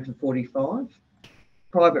I'm going for 45.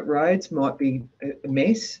 Private roads might be a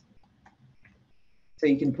mess. So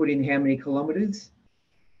you can put in how many kilometres.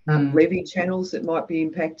 Levee channels that might be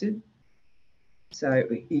impacted. So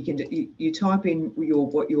you type in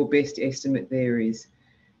what your best estimate there is.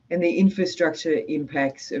 And the infrastructure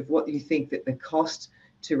impacts of what you think that the cost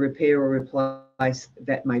to repair or replace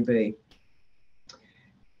that may be.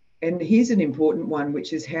 And here's an important one,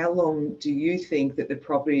 which is how long do you think that the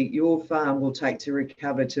property, your farm, will take to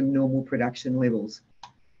recover to normal production levels?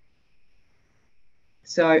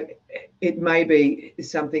 So it may be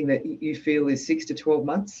something that you feel is 6 to 12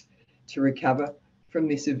 months to recover from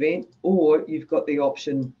this event, or you've got the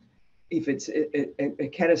option, if it's a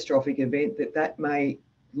catastrophic event, that may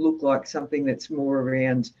look like something that's more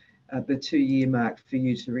around the 2-year mark for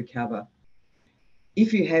you to recover.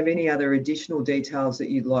 If you have any other additional details that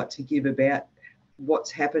you'd like to give about what's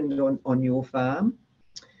happened on your farm,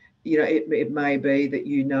 it may be that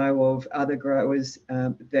you know of other growers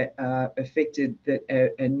that are affected that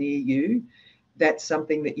are near you. That's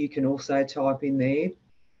something that you can also type in there.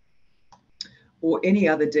 Or any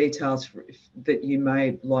other details that you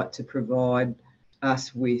may like to provide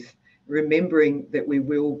us with. Remembering that we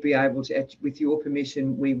will be able to, with your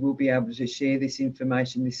permission, we will be able to share this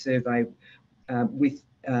information, this survey, with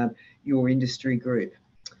your industry group.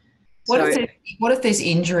 What if there's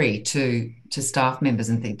injury to staff members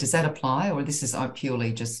and things? Does that apply, or this is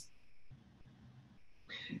purely just,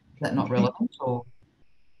 is that not relevant? Or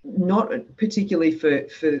not particularly for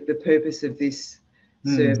the purpose of this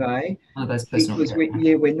survey, because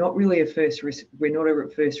we're not really a first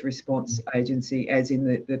response agency, as in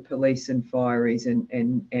the police and fireys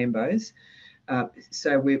and AMBOs.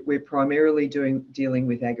 So we're primarily dealing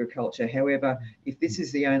with agriculture. However, if this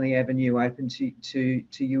is the only avenue open to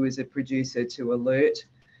you as a producer to alert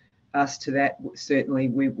us to that, certainly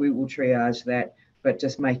we will triage that, but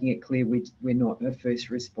just making it clear we're not a first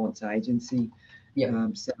response agency,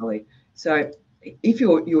 Sally. So if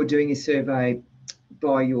you're doing a survey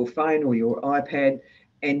by your phone or your iPad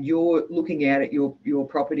and you're looking out at your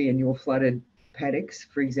property and your flooded paddocks,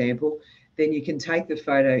 for example, then you can take the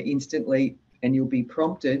photo instantly and you'll be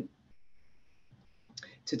prompted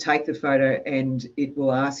to take the photo, and it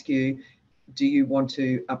will ask you, do you want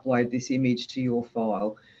to upload this image to your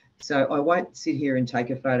file? So I won't sit here and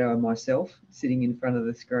take a photo of myself sitting in front of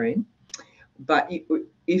the screen, but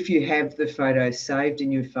if you have the photos saved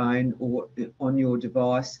in your phone or on your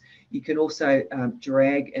device, you can also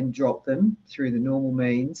drag and drop them through the normal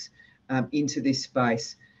means into this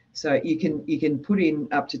space. So you can put in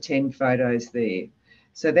up to 10 photos there.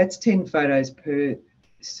 So that's 10 photos per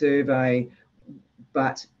survey.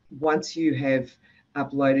 But once you have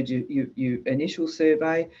uploaded your initial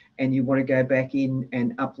survey and you want to go back in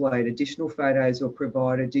and upload additional photos or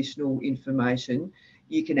provide additional information,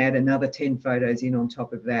 you can add another 10 photos in on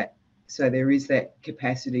top of that. So there is that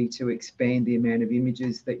capacity to expand the amount of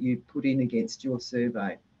images that you put in against your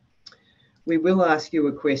survey. We will ask you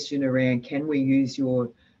a question around, can we use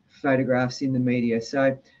your photographs in the media?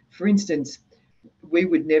 So for instance, we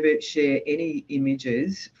would never share any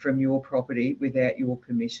images from your property without your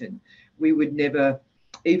permission. We would never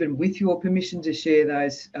even with your permission to share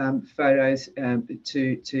those photos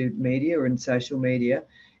to media and social media,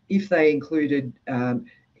 if they included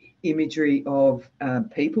imagery of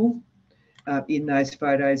people in those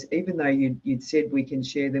photos, even though you'd said we can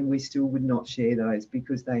share them, we still would not share those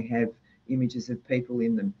because they have images of people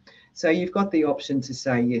in them. So you've got the option to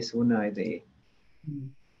say yes or no there. Mm.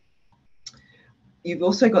 You've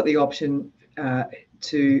also got the option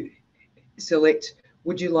to select,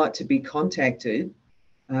 would you like to be contacted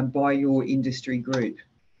by your industry group?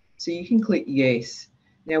 So you can click yes.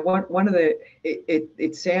 Now, one of the,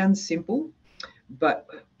 it sounds simple, but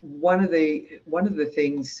one of the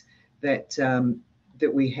things that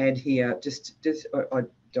that we had here, I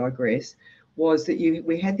digress, was that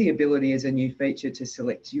we had the ability as a new feature to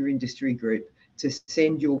select your industry group to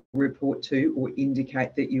send your report to, or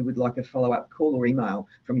indicate that you would like a follow-up call or email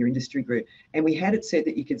from your industry group. And we had it said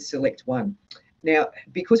that you could select one. Now,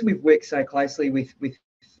 because we've worked so closely with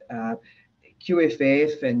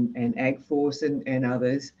QFF and AgForce and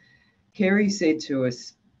others, Kerry said to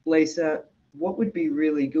us, Lisa, what would be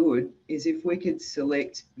really good is if we could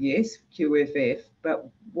select, yes, QFF, but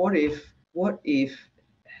what if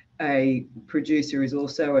a producer is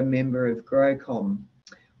also a member of GrowCom,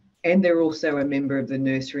 and they're also a member of the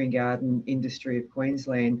nursery and garden industry of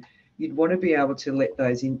Queensland? You'd want to be able to let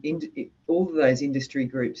those all of those industry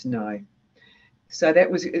groups know. So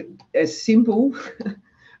that was as simple,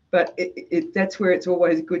 but that's where it's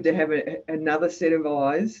always good to have another set of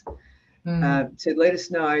eyes to let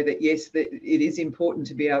us know that, yes, that it is important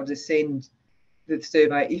to be able to send the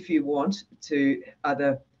survey, if you want, to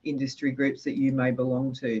other industry groups that you may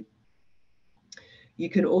belong to. You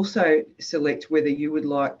can also select whether you would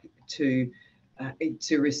like to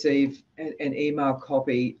receive an email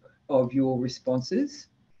copy of your responses.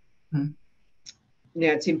 Mm.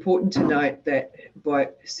 Now, it's important to note that by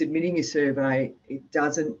submitting a survey, it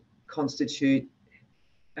doesn't constitute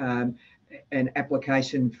an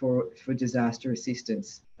application for disaster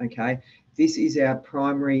assistance, okay? This is our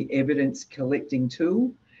primary evidence collecting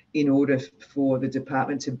tool in order for the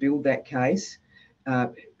department to build that case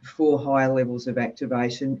for higher levels of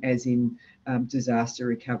activation, as in disaster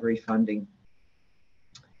recovery funding.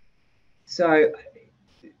 So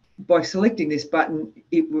by selecting this button,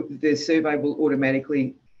 the survey will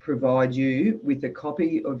automatically provide you with a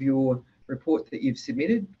copy of your report that you've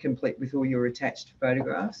submitted, complete with all your attached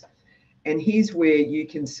photographs. And here's where you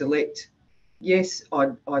can select, yes,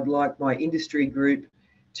 I'd like my industry group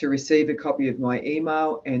to receive a copy of my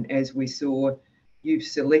email. And as we saw, you've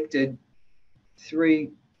selected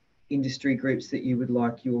 3 industry groups that you would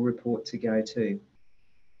like your report to go to.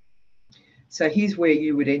 So here's where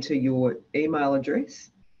you would enter your email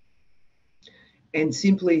address and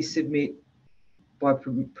simply submit by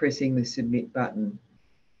pressing the submit button.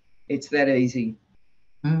 It's that easy.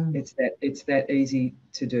 It's that easy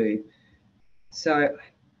to do. So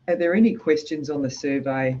are there any questions on the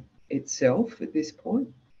survey itself at this point?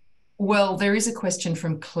 Well, there is a question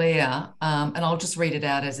from Claire, and I'll just read it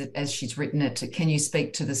out as she's written it. Can you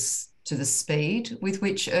speak to the speed with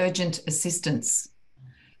which urgent assistance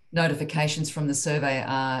notifications from the survey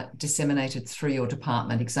are disseminated through your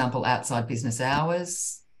department? Example, outside business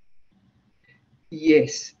hours.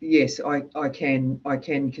 Yes, I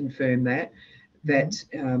can confirm that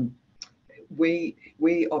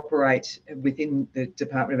we operate within the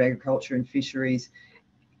Department of Agriculture and Fisheries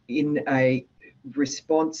in a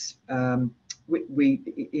response. In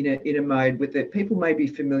a mode with that people may be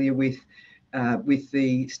familiar with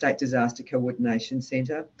the State Disaster Coordination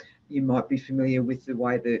Centre. You might be familiar with the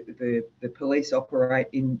way the police operate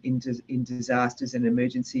in disasters and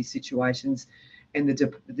emergency situations. And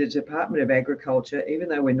the Department of Agriculture, even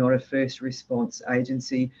though we're not a first response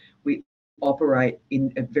agency, we operate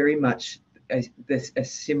in a very much a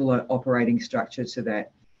similar operating structure to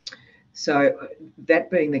that. So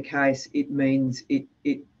that being the case, it means it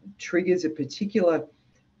triggers a particular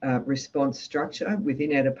response structure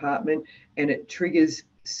within our department, and it triggers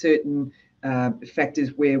certain factors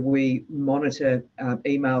where we monitor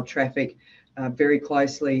email traffic very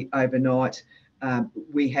closely overnight.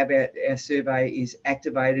 We have our survey is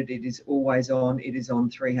activated. It is always on. It is on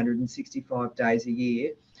 365 days a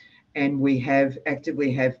year. And we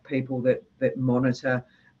actively have people that monitor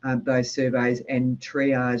those surveys and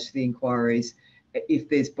triage the inquiries if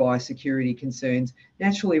there's biosecurity concerns.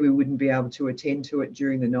 Naturally, we wouldn't be able to attend to it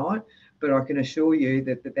during the night, but I can assure you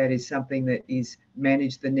that is something that is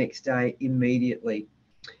managed the next day immediately.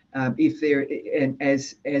 If there and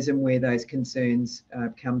as and where those concerns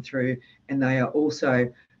come through, and they are also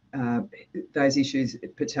those issues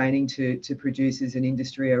pertaining to producers and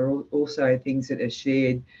industry are also things that are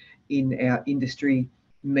shared in our industry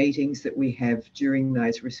meetings that we have during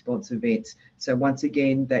those response events. So once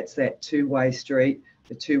again, that's that two-way street,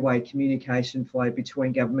 the two-way communication flow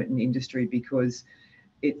between government and industry, because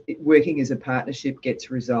working as a partnership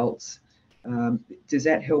gets results. Does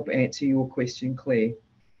that help answer your question, Claire?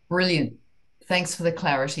 Brilliant. Thanks for the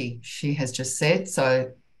clarity she has just said.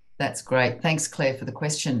 So that's great. Thanks, Claire, for the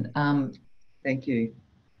question. Thank you.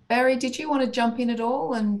 Barry, did you want to jump in at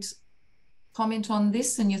all and comment on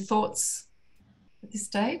this and your thoughts at this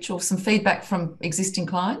stage, or some feedback from existing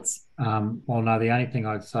clients? Well, no, the only thing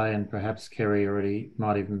I'd say, and perhaps Kerry already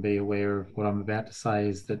might even be aware of what I'm about to say,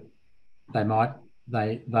 is that they might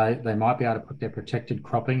be able to put their protected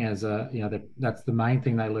cropping as a, that's the main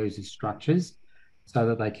thing they lose is structures, so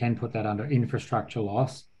that they can put that under infrastructure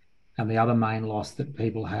loss. And the other main loss that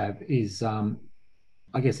people have is,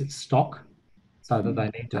 I guess it's stock, so that they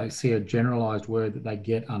need to see a generalised word that they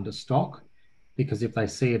get under stock, because if they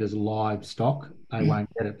see it as live stock, they won't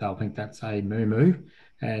get it. They'll think that's a moo-moo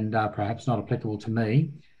and perhaps not applicable to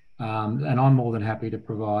me. And I'm more than happy to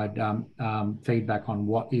provide feedback on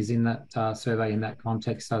what is in that survey in that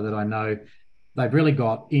context, so that I know they've really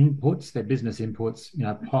got inputs, their business inputs,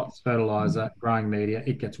 pots, fertiliser, growing media,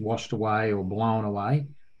 it gets washed away or blown away,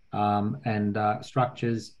 and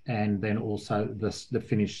structures, and then also the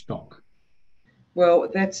finished stock. Well,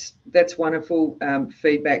 that's wonderful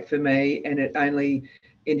feedback for me, and it only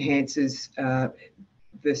enhances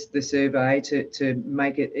the survey to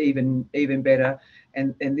make it even better.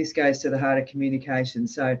 And this goes to the heart of communication.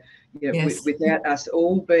 So, Yes. without us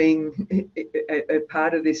all being a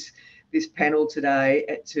part of this panel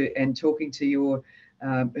today and talking to your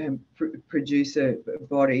producer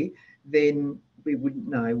body, then we wouldn't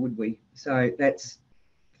know, would we? So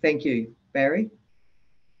thank you, Barry.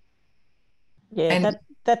 Yeah,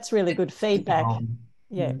 that's really good feedback.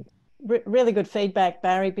 Yeah, really good feedback,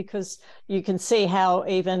 Barry, because you can see how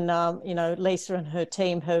even Lisa and her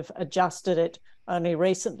team have adjusted it only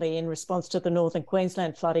recently in response to the Northern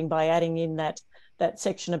Queensland flooding by adding in that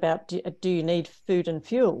section about do you need food and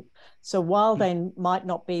fuel. So while they might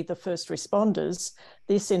not be the first responders,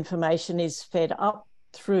 this information is fed up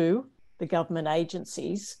through the government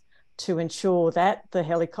agencies to ensure that the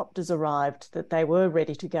helicopters arrived, that they were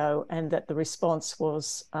ready to go, and that the response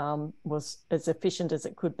was as efficient as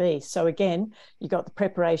it could be. So again, you got the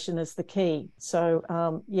preparation as the key.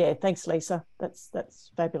 So yeah, thanks, Lisa.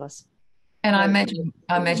 That's fabulous. And I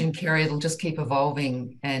imagine, Kerry, it'll just keep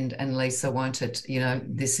evolving, and Lisa, won't it?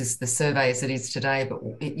 This is the survey as it is today, but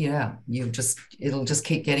it'll just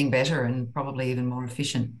keep getting better and probably even more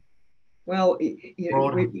efficient. Well,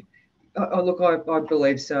 look, I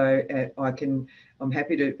believe so. I'm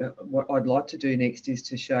happy to. What I'd like to do next is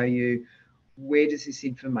to show you, where does this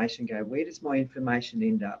information go? Where does my information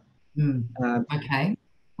end up? Okay.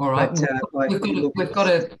 All right. We've got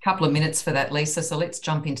a couple of minutes for that, Lisa. So let's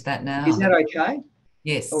jump into that now. Is that okay?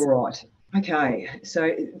 Yes. All right. Okay. So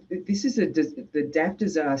this is the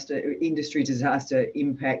DAF industry disaster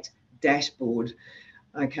impact dashboard.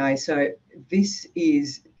 Okay. So this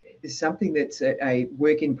is something that's a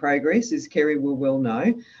work in progress, as Kerry will well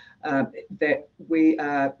know, that we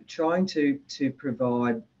are trying to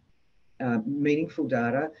provide meaningful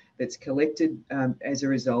data that's collected as a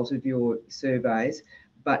result of your surveys,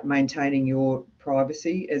 but maintaining your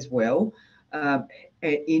privacy as well,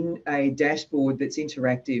 in a dashboard that's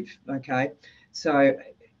interactive. Okay, so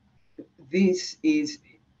this is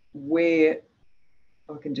where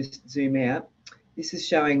I can just zoom out. This is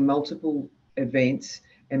showing multiple events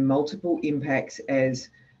and multiple impacts as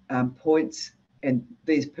points, and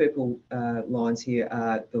these purple lines here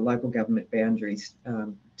are the local government boundaries,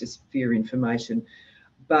 just for your information.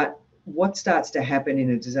 But what starts to happen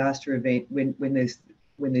in a disaster event when there's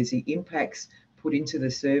the impacts put into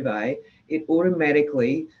the survey, it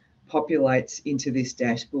automatically populates into this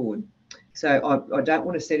dashboard. So I don't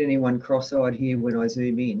want to set anyone cross-eyed here when I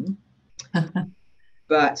zoom in,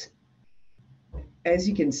 but as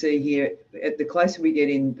you can see here, the closer we get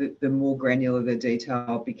in, the more granular the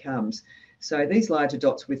detail becomes. So these larger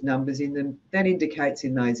dots with numbers in them, that indicates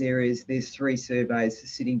in those areas there's 3 surveys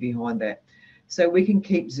sitting behind that. So we can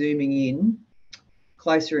keep zooming in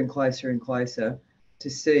closer and closer and closer to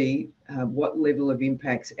see what level of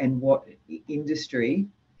impacts and what industry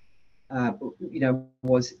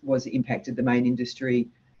was impacted, the main industry,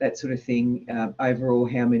 that sort of thing. Overall,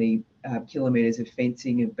 how many kilometres of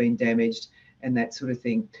fencing have been damaged, and that sort of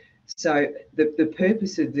thing. So the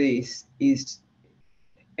purpose of this is,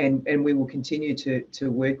 and we will continue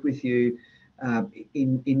to work with you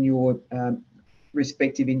in your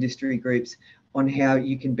respective industry groups on how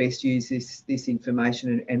you can best use this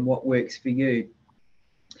information and what works for you.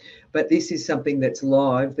 But this is something that's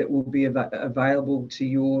live that will be available to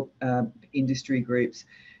your industry groups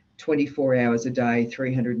 24 hours a day,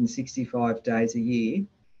 365 days a year,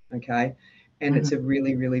 okay? And it's a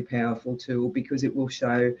really, really powerful tool because it will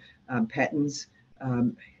show patterns,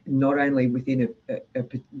 not only within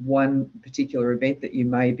one particular event that you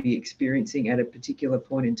may be experiencing at a particular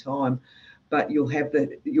point in time, but you'll have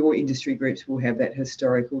your industry groups will have that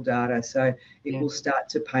historical data. So it will start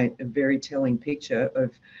to paint a very telling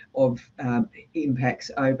picture of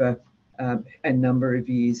impacts over a number of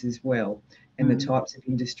years as well, and the types of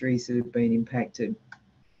industries that have been impacted.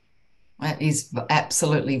 That is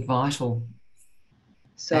absolutely vital.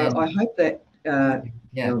 So I hope that,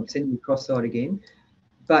 I'm sending you cross-eyed again,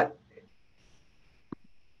 but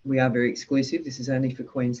we are very exclusive. This is only for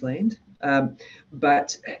Queensland.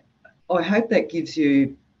 But I hope that gives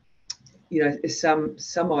you,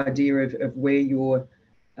 some idea of where your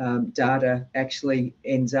data actually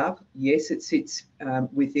ends up. Yes, it sits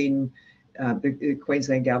within the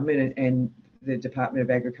Queensland Government and the Department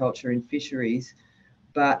of Agriculture and Fisheries,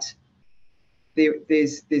 but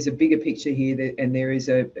there's a bigger picture here, and there is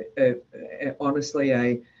honestly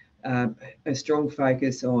a strong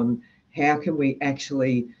focus on how can we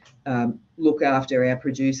actually look after our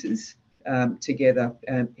producers together,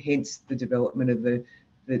 hence the development of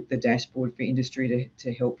the dashboard for industry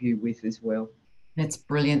to help you with as well. That's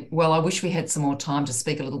brilliant. Well, I wish we had some more time to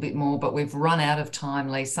speak a little bit more, but we've run out of time,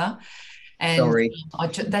 Lisa. And sorry.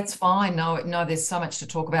 That's fine. No, there's so much to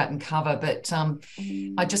talk about and cover, but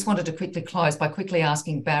I just wanted to quickly close by quickly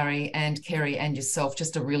asking Barry and Kerry and yourself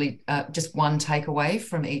just a really, just one takeaway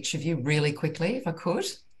from each of you really quickly, if I could.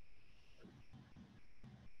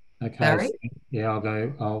 Okay, Barry? so, yeah, I'll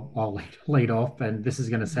go. I'll lead off, and this is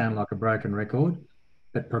going to sound like a broken record,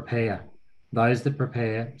 but prepare. Those that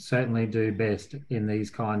prepare certainly do best in these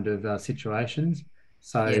kind of situations.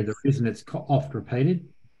 So the reason it's oft repeated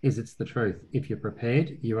is it's the truth. If you're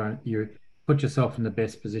prepared, you put yourself in the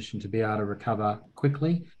best position to be able to recover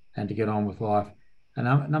quickly and to get on with life.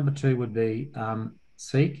 And number two would be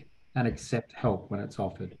seek and accept help when it's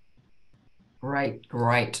offered. Great.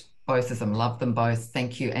 Both of them. Love them both.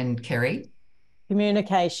 Thank you. And Kerry?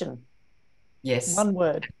 Communication. Yes. One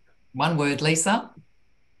word. One word, Lisa?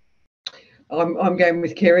 I'm going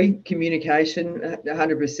with Kerry, communication,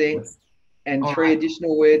 100%. And all three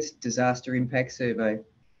additional words, disaster impact survey.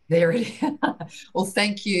 There it is. Well,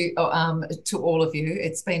 thank you to all of you.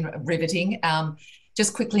 It's been riveting.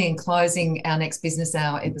 Just quickly in closing, our next Business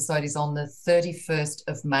Hour episode is on the 31st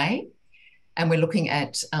of May. And we're looking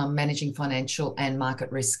at managing financial and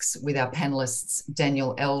market risks with our panellists,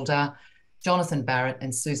 Daniel Elder, Jonathan Barrett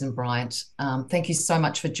and Susan Bryant. Thank you so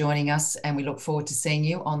much for joining us, and we look forward to seeing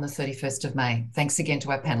you on the 31st of May. Thanks again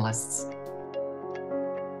to our panellists.